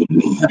stirred up in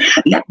me.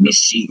 Let me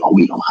see your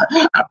will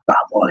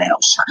above all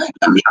else.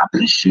 Let me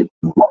appreciate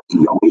what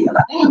in your will.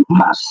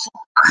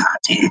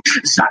 Masukate,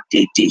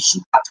 Zatete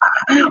Supata,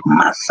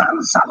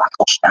 Masanzala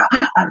Costa,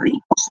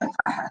 Arico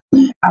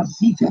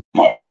Azive.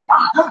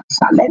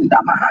 Salenda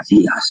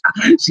Mahazias,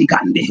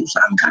 Sigande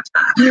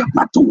Usankata,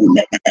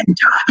 Matune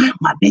Enta,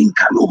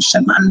 Madenka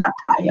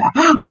Lusemandataya,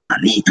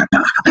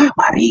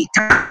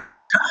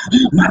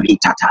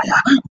 Marita Taya,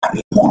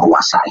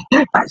 Mariporwasai,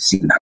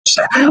 Basinatus,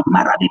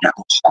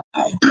 Maradicus,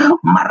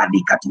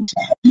 Maradicatu,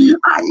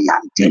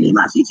 Ayan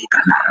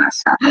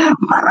Telemazicanaras,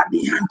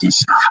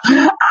 Maradiantes,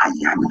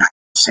 Ayan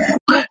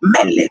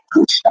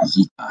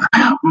Melekushazita,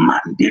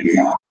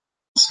 Mandela.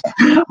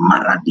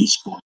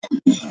 Maradisco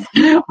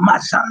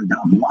Mazanda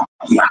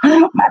Mwaya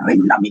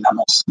Marina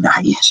Minamos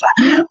Nayesa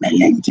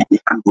Melente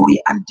Anduri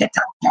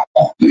Anteta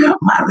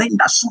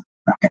Marenda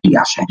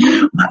Suprakatiashe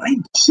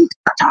Marenda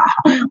Sitata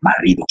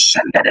Marido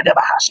Sende de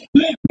Bahase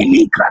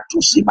Meligra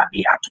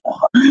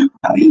Tusibadiato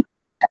Marita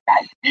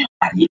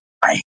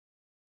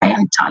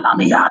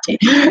Entalamiate,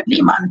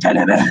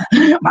 Limantelebe,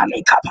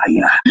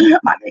 Malekapaya.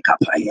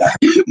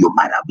 You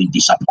might have been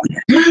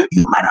disappointed.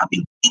 You might have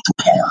been put to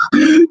hell.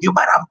 You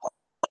might have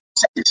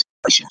certain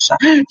situations.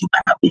 You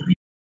might have been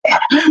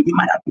repaired. You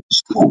might have been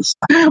exposed.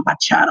 But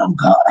child of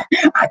God,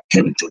 I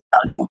came to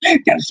tell you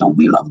there's a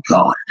will of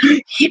God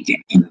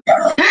hidden in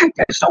there.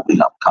 There's a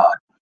will of God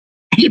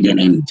hidden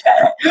in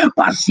there.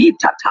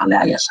 Pasita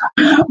Talayasa,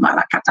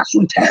 Marakata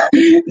Sunte,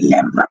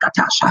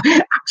 Lembrakatasha,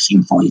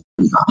 asking for his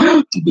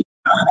will to be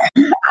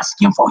done,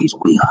 asking for his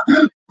will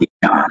to be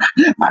done.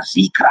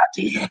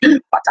 Mazikrati,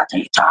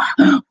 Patatata,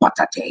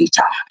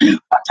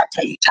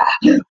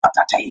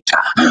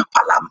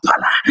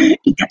 Palampala,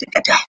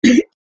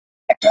 Ikete,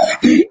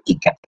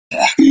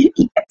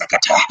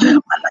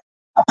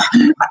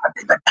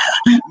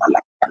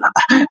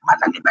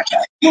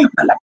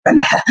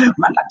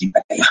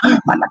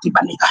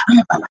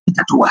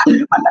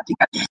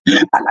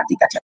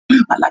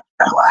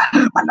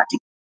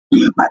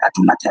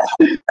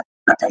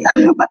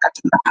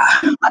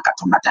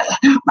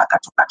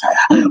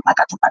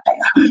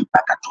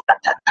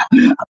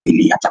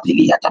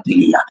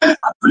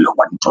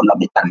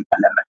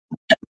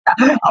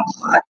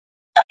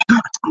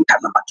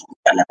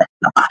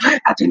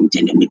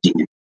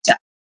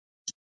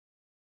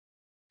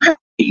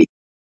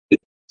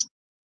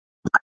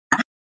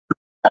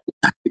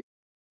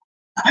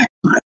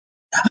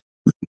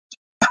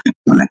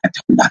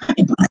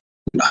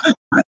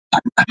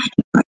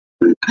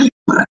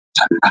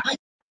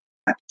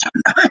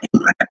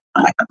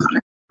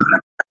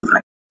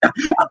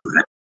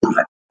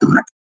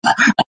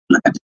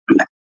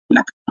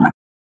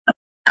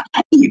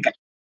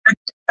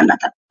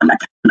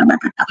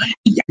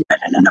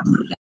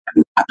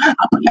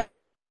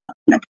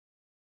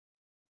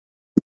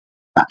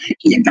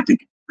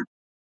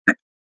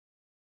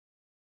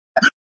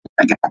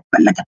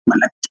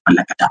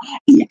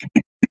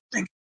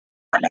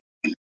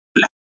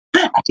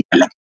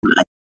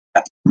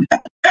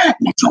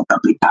 Let your will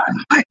be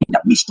done in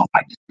the midst of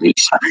my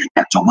disgrace.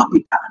 Let your will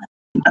be done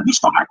in the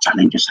midst of my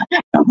challenges.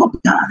 Let your will be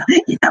done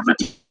in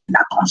everything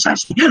that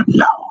concerns me.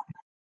 Lord,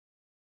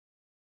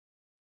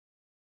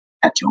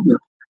 let your will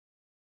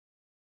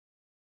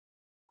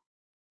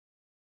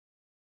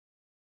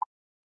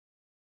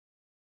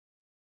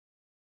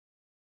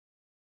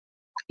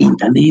in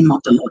the name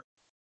of the Lord.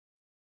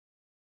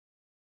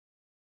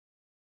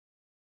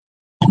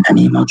 In the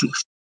name of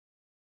Jesus.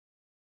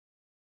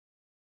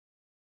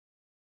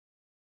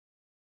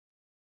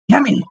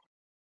 Hear me.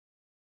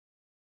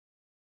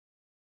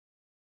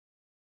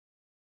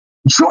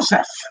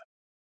 Joseph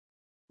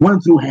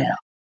went through hell,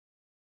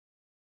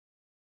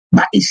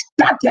 but it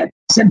started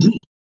as a dream.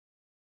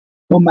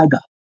 Oh my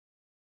God.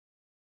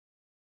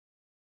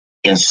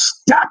 It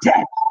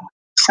started,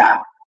 sir,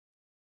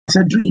 as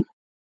a dream.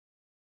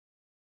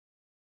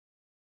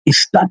 It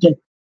started,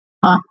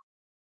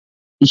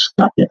 it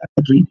started as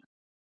a dream.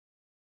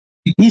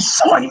 He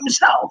saw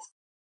himself.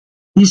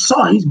 He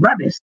saw his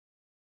brothers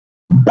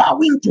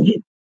bowing to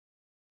him.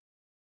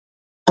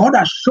 God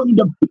has shown you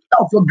the picture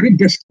of your great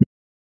destiny.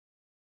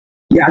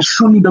 He has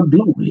shown you the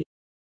glory.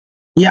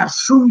 He has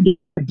shown you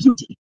the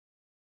beauty.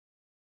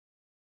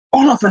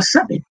 All of a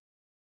sudden,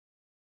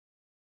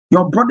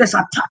 your brothers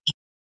attack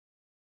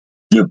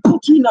you. They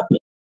put you in a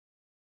pit.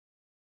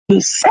 They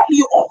sell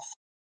you off.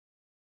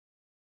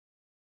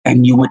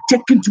 And you were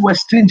taken to a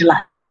strange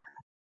land.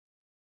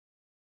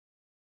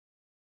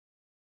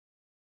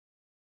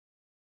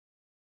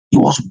 He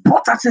was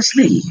bought as a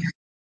slave.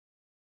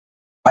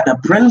 But the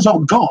presence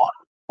of God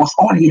was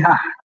all he had.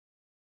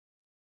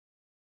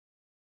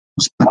 He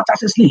was bought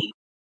as a slave.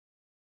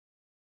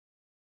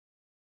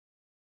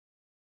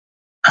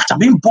 After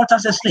being bought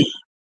as a slave,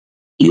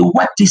 he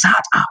wept his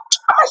heart out.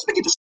 Am I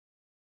speaking to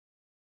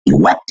you?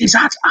 He wept his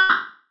heart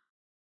out.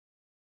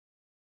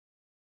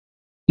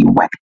 He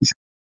wept his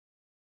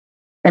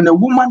heart. And a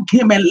woman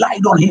came and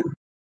lied on him.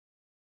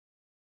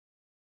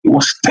 He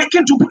was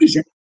taken to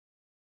prison.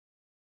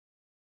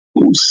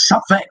 He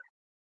suffered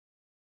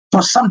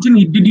for something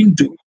he didn't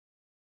do.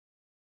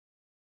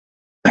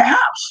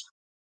 Perhaps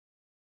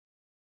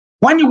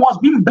when he was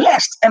being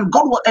blessed and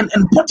God was, and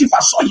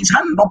Potiphar saw his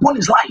hand upon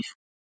his life,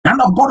 the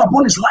hand of God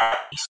upon his life,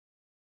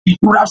 he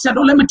would have said,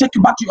 "Oh, let me take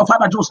you back to your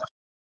father Joseph,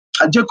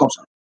 Jacob.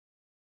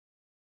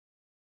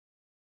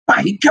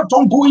 he kept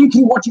on going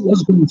through what he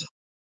was going through.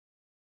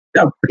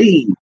 The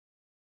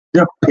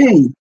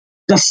pain,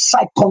 the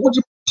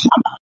psychological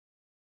trauma,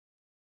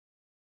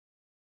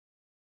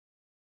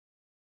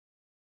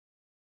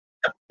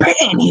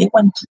 pain he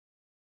went through.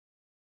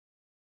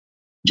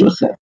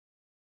 Joseph,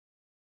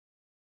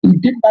 he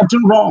did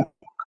nothing wrong.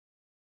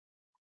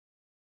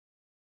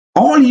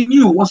 All he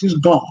knew was his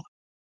God.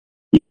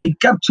 He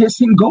kept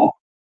chasing God.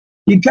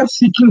 He kept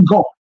seeking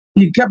God.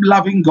 He kept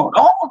loving God.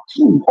 All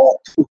through it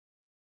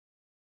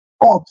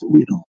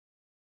all.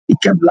 He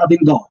kept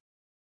loving God.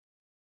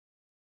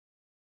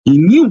 He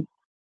knew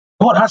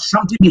God has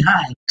something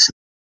behind.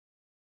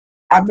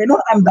 I may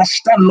not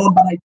understand, Lord,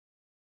 but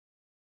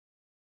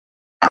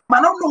I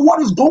might not know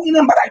what is going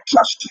on, but I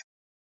trust you.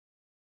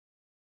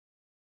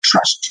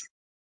 Trust you.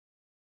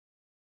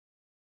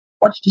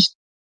 Watch this.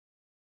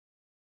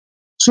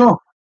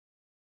 So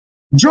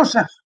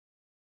Joseph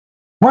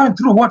went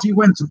through what he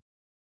went through.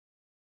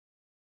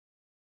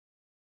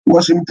 He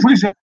was in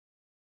prison,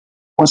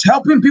 was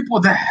helping people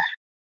there.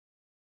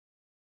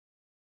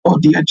 Oh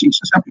dear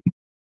Jesus, help me.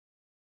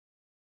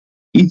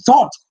 He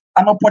thought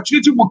an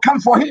opportunity would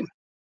come for him.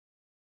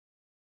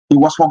 He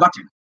was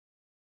forgotten.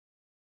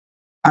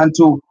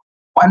 Until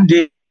one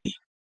day,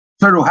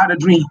 Pharaoh had a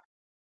dream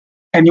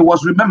and he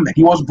was remembered.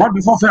 He was brought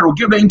before Pharaoh,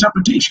 gave the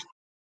interpretation,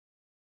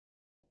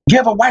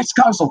 gave a wise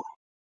counsel,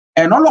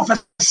 and all of a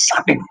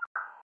sudden,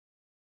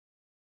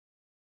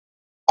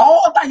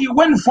 all that he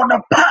went for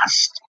the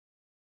past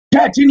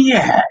 13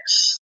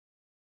 years,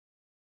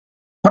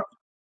 for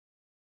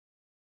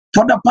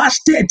the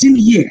past 13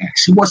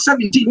 years, he was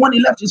 17 when he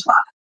left his father.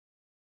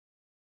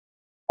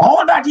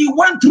 All that he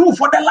went through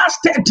for the last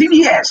 13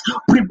 years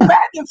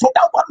prepared him for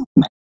that one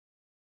moment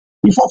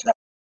before Pharaoh.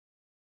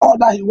 All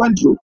that he went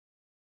through.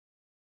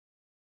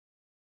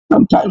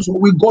 Sometimes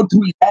when we go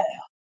through hell,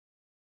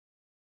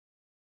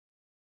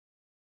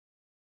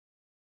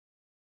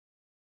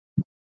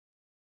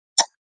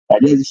 I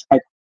just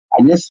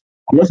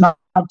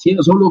have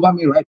tears all over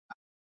me right now.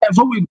 And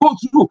so we go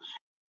through,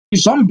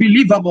 it's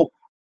unbelievable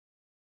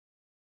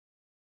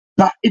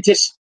that it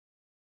is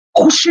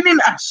cushioning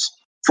us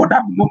for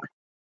that moment.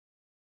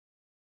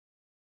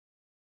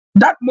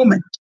 That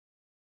moment,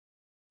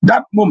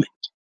 that moment,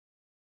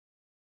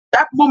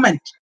 that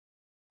moment,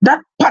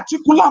 that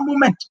particular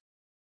moment,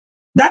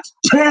 that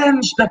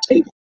turns the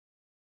table.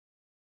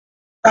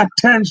 That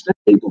turns the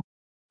table.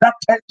 That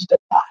turns the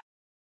tide.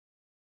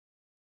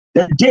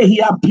 The day he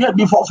appeared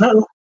before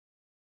Pharaoh,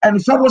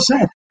 and Pharaoh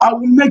said, I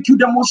will make you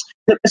the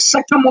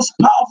second most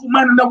powerful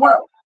man in the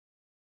world.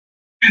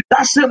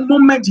 That's the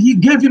moment he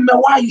gave him a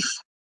wife.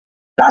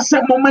 That's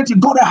the moment he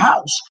got a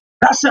house.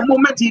 That's the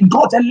moment he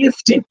got a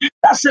lifting.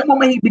 That's the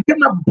moment he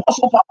became a boss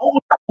over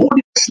all the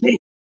holy slaves.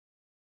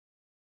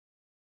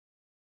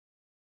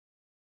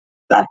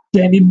 That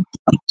turning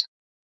point.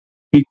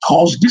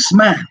 Because this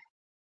man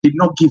did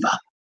not give up.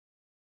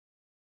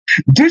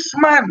 This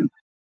man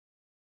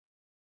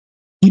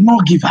did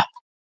not give up.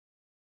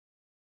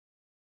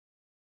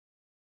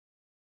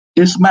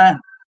 This man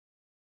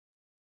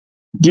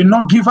did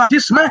not give up.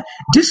 This man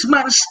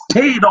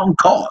stayed on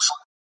course.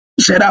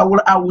 He said, I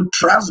will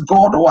trust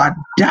God or I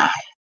die.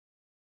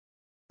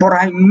 But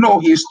I know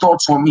his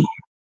thoughts for me.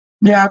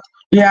 They are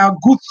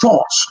good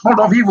thoughts, not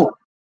of evil.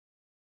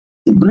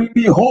 He brings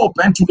me hope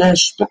and to the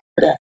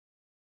expected.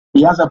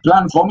 He has a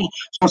plan for me.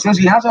 So since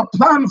he has a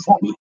plan for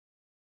me,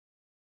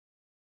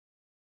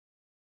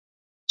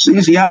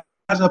 since he has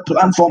a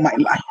plan for my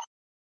life,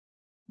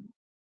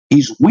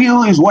 his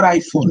will is what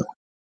I follow.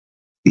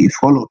 He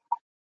followed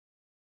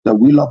the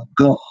will of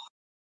God.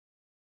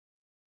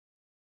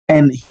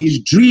 And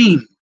his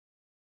dream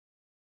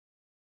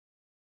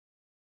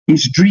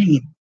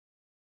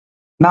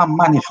now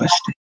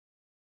manifested.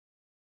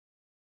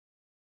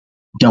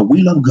 The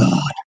will of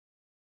God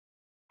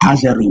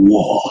has a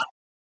reward.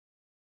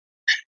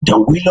 The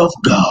will of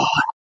God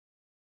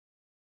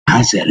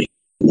has a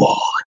reward.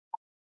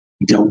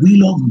 The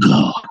will of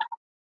God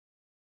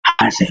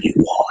has a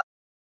reward.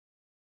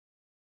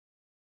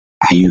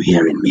 Are you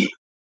hearing me?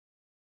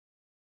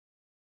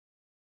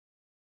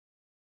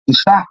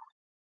 Sir,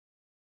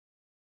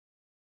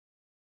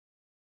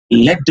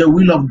 let the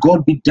will of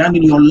God be done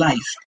in your life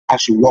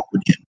as you walk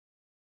with him.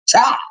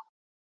 Sir,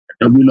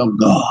 the will of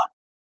God.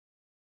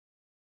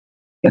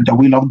 Let the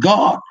will of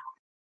God.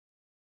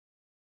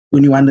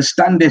 When you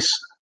understand this,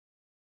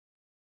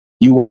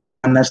 you will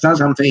understand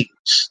some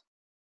things.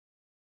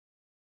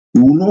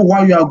 You will know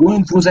why you are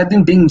going through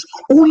certain things.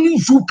 Only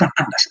you can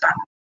understand.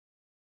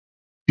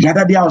 The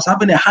other day I was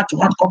having a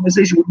heart-to-heart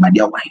conversation with my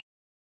dear wife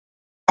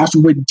as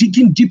we were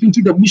digging deep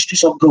into the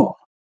mysteries of God.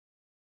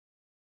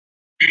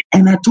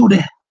 And I told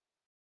her,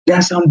 there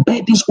are some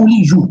burdens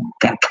only you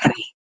can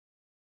carry.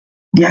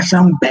 There are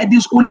some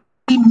burdens only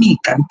me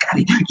can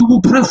carry. You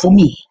will pray for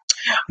me.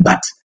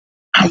 But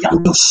I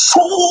am the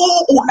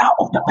sole owner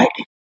of the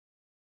burden.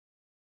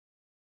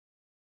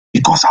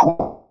 Because I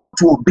want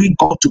to obey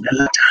God to the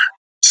letter.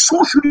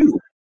 So should you.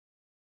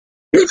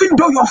 Even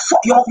though your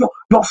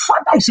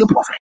father is a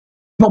prophet,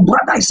 your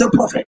brother is a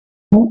prophet,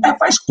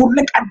 whoever is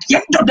connected at the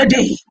end of the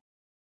day,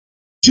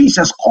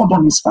 Jesus called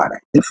on his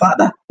father. The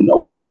father, you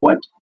know what?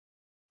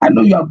 I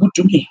know you are good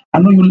to me. I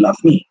know you love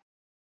me.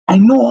 I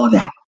know all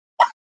that.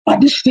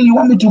 But this thing you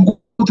want me to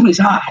go through is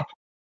hard.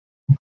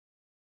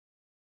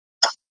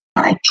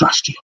 But I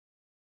trust you.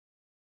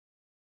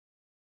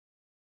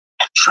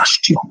 I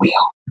trust your will.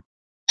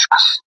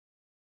 Trust.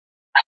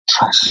 I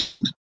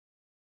trust.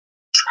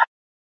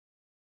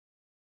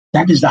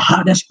 That is the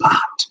hardest part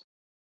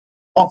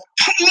of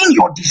killing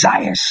your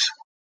desires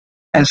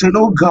and saying,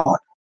 oh God,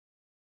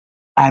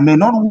 I may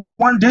not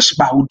want this,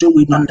 but I will do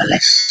it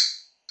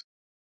nonetheless.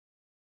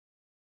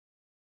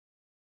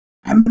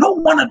 I may not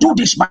want to do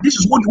this, but this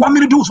is what you want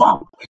me to do, so I'll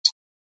do it.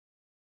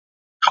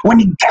 When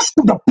it gets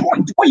to the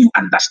point where you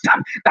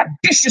understand that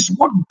this is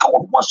what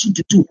God wants you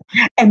to do,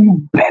 and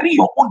you bury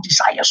your own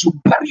desires, you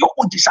bury your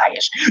own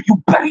desires,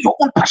 you bury your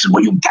own passion,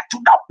 when you get to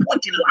that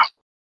point in life,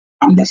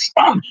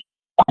 understand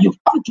that you've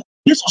come to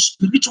a place of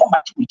spiritual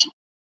maturity.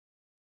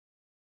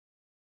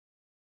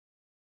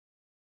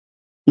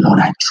 Lord,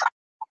 I try.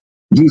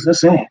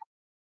 Jesus said,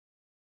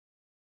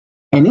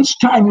 and each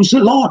time you say,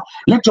 Lord,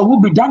 let your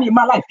will be done in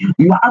my life,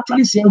 you are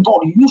actually saying,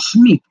 God, use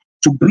me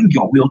to bring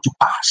your will to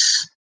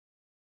pass.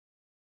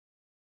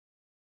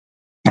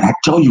 And I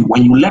tell you,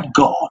 when you let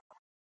God,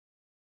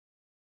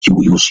 he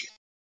will use you.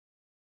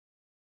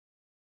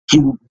 He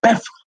will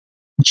birth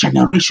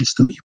generations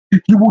through you.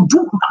 He will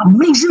do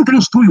amazing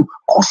things to you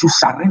because you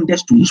surrender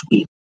to his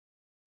will.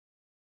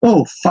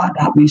 Oh,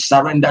 Father, we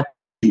surrender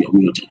to your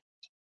will.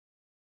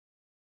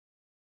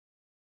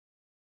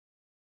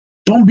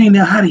 Don't be in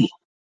a hurry.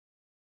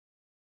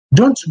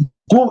 Don't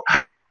go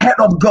ahead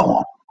of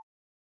God.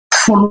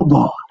 Follow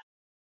God.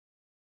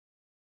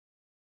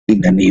 In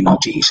the name of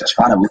Jesus.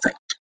 Father, we thank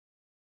you.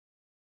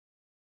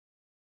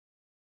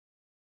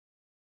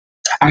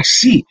 I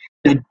see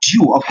the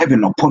dew of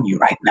heaven upon you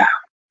right now.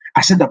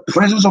 I see the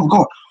presence of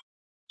God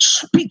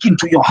speaking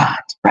to your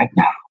heart right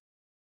now.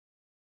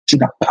 To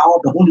the power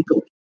of the Holy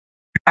Ghost.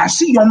 I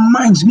see your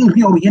minds being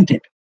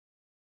reoriented.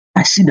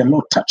 I see the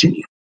Lord touching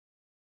you.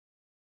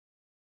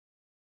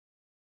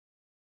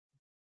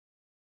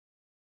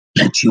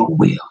 Let your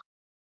will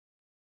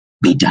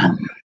be done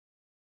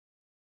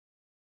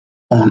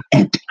on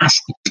earth as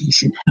it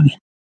is in heaven.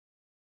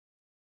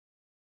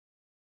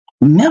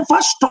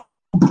 Never stop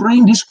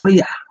praying this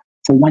prayer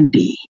for one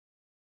day.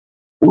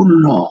 Oh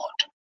Lord,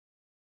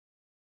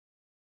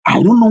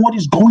 I don't know what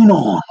is going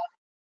on,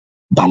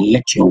 but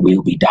let your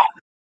will be done.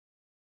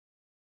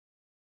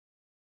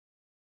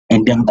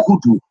 And then God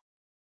will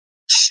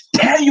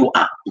stir you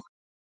up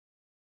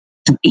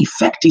to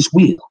effect his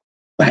will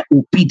by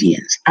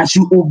obedience. As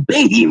you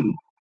obey him,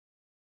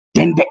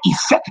 then the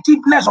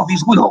effectiveness of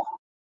his will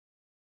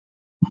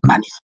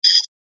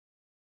manifests.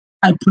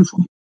 I pray for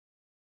you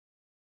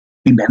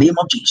in the name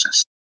of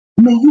Jesus.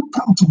 May you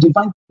come to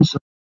divine peace.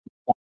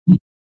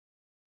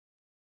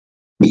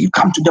 May you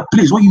come to the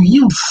place where you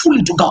yield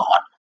fully to God.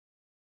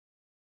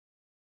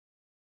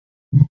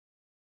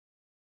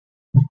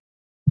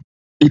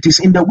 It is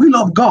in the will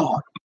of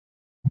God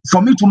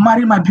for me to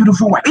marry my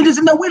beautiful wife. It is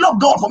in the will of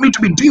God for me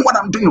to be doing what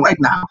I'm doing right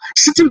now,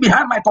 sitting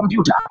behind my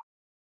computer.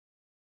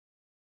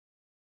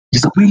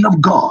 It's the will of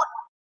God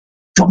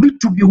for me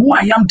to be who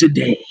I am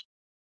today.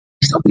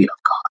 It's the will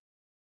of God.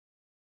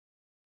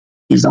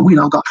 It's the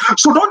will of God.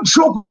 So don't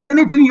joke with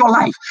anything in your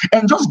life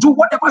and just do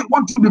whatever you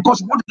want to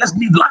because you want to just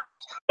live life.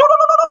 No, no,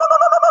 no, no, no,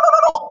 no, no, no,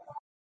 no,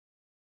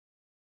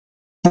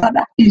 no.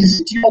 Father,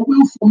 is it your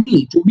will for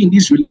me to be in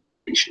this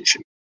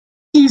relationship?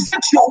 Is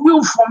it your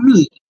will for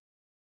me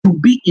to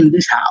be in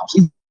this house?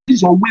 Is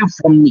it your will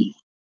for me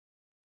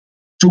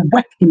to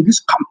work in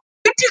this company?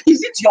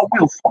 Is it your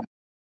will for me?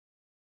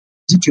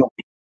 Is it your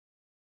will?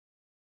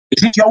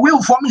 Is it your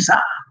will for me,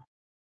 sir?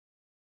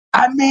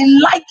 I may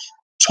like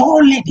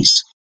tall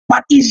ladies,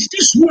 but is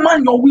this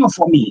woman your will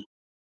for me?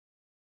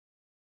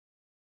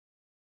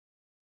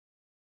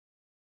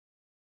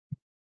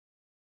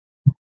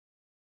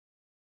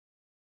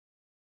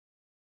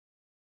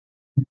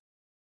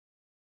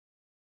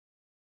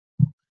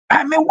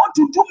 I may want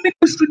to do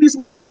ministry this,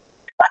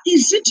 but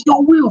is it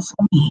your will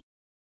for me?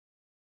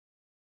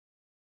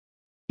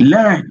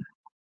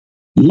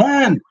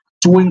 Learn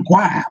to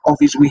inquire of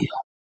his will.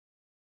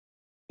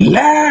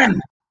 Learn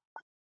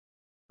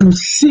to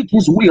seek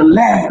his will.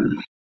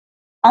 Learn.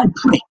 I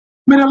pray.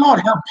 May the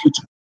Lord help you.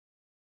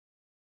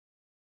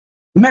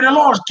 May the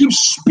Lord keep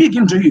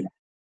speaking to you.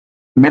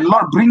 May the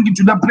Lord bring you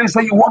to the place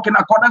where you walk in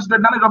accordance to the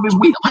knowledge of his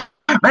will.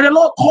 May the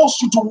Lord cause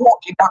you to walk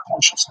in that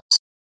consciousness.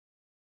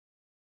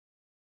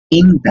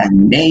 In the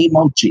name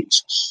of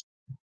Jesus.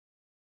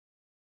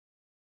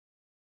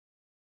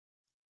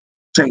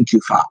 Thank you,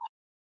 Father.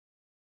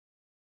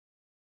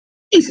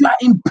 If you are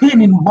in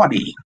pain in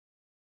body,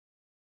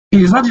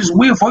 it is not his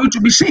will for you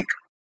to be sick.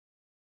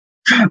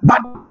 But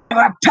there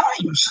are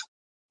times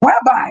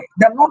whereby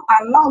the Lord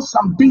allows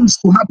some things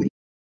to happen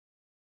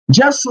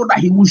just so that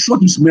he will show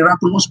his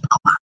miraculous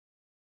power.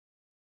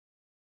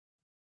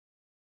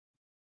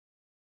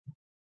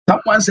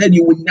 Someone said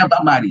you will never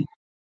marry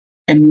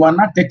and you are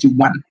not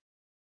 31.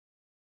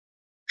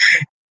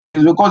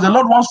 It's because the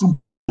Lord wants to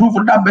prove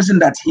to that person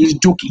that he is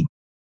joking,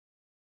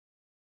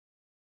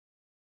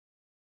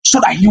 so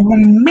that he will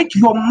make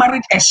your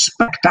marriage a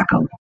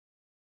spectacle.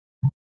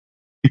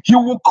 He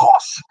will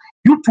cause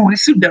you to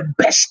receive the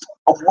best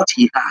of what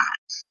he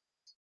has.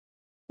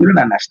 You don't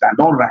understand.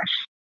 Don't rush.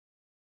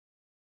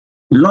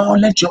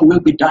 Lord, let your will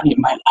be done in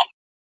my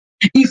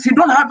life. If you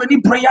don't have any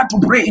prayer to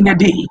pray in a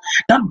day,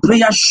 that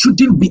prayer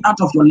shouldn't be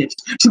out of your lips.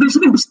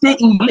 Shouldn't stay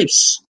in your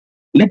lips.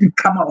 Let it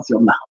come out of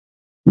your mouth.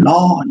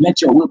 Lord, let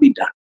your will be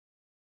done.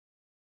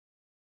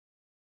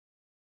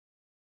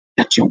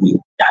 Let your will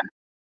be done.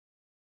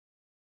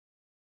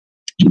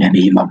 In the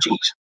name of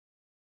Jesus.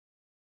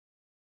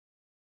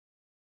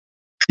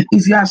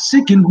 If you are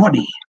sick in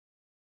body,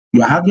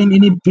 you are having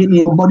any pain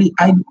in your body,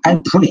 I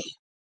pray,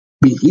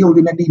 be healed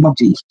in the name of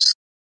Jesus.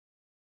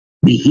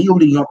 Be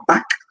healed in your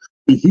back.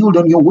 Be healed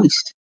on your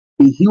waist.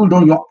 Be healed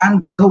on your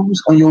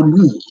ankles, on your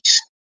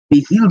knees.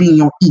 Be healed in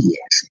your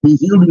ears. Be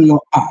healed in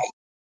your eye.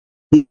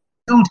 Be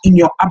healed in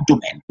your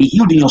abdomen. Be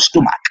healed in your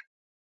stomach.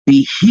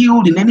 Be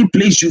healed in any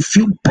place you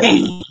feel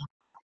pain.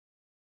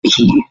 Be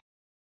healed.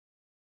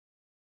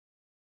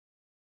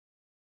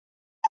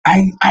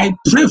 I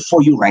pray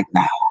for you right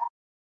now.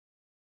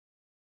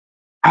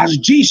 As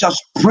Jesus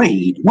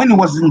prayed when he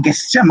was in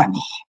Gethsemane,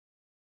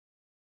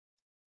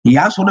 he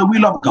asked for the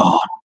will of God,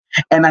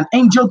 and an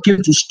angel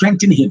came to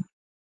strengthen him.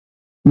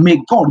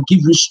 May God give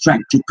you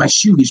strength to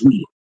pursue his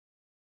will.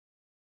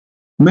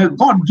 May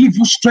God give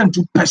you strength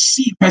to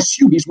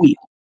pursue his will.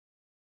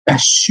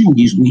 Pursue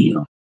his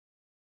will.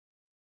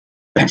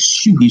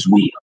 Pursue his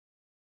will.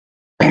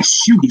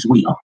 Pursue his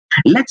will.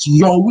 Let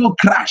your will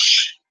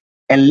crash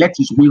and let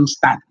his will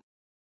stand.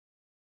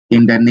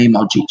 In the name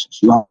of Jesus.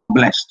 You are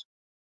blessed.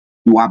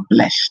 You are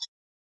blessed.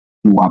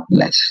 You are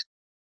blessed.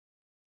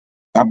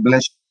 God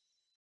bless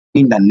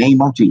you in the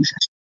name of Jesus.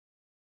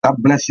 God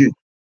bless you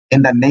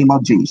in the name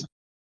of Jesus.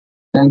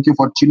 Thank you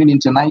for tuning in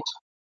tonight.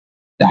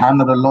 The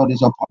hand of the Lord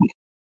is upon you.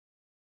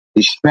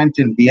 Be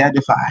strengthened, be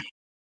edified.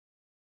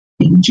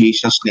 In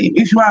Jesus' name.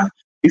 If you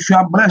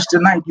are blessed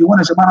tonight, you want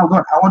to say, man of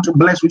God, I want to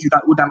bless with you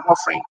with an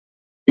offering.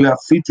 You are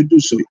free to do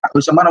so.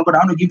 As a man of God, I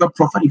want to give a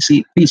prophetic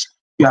seed. Please,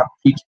 you are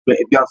free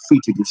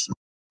to do so.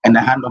 And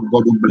the hand of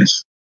God will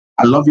bless.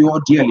 I love you all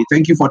dearly.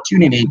 Thank you for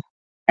tuning in.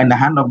 And the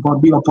hand of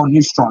God be upon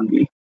you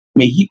strongly.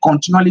 May he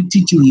continually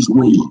teach you his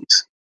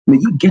ways. May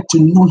you get to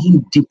know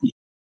him deeply.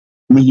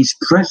 May his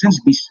presence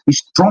be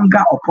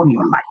stronger upon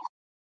your life.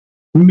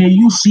 May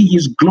you see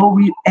his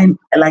glory and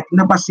like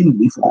never seen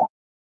before.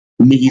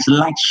 May his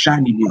light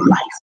shine in your life.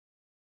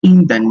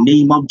 In the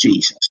name of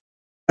Jesus.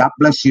 God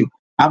bless you.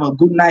 Have a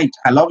good night.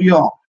 I love you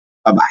all.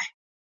 Bye-bye.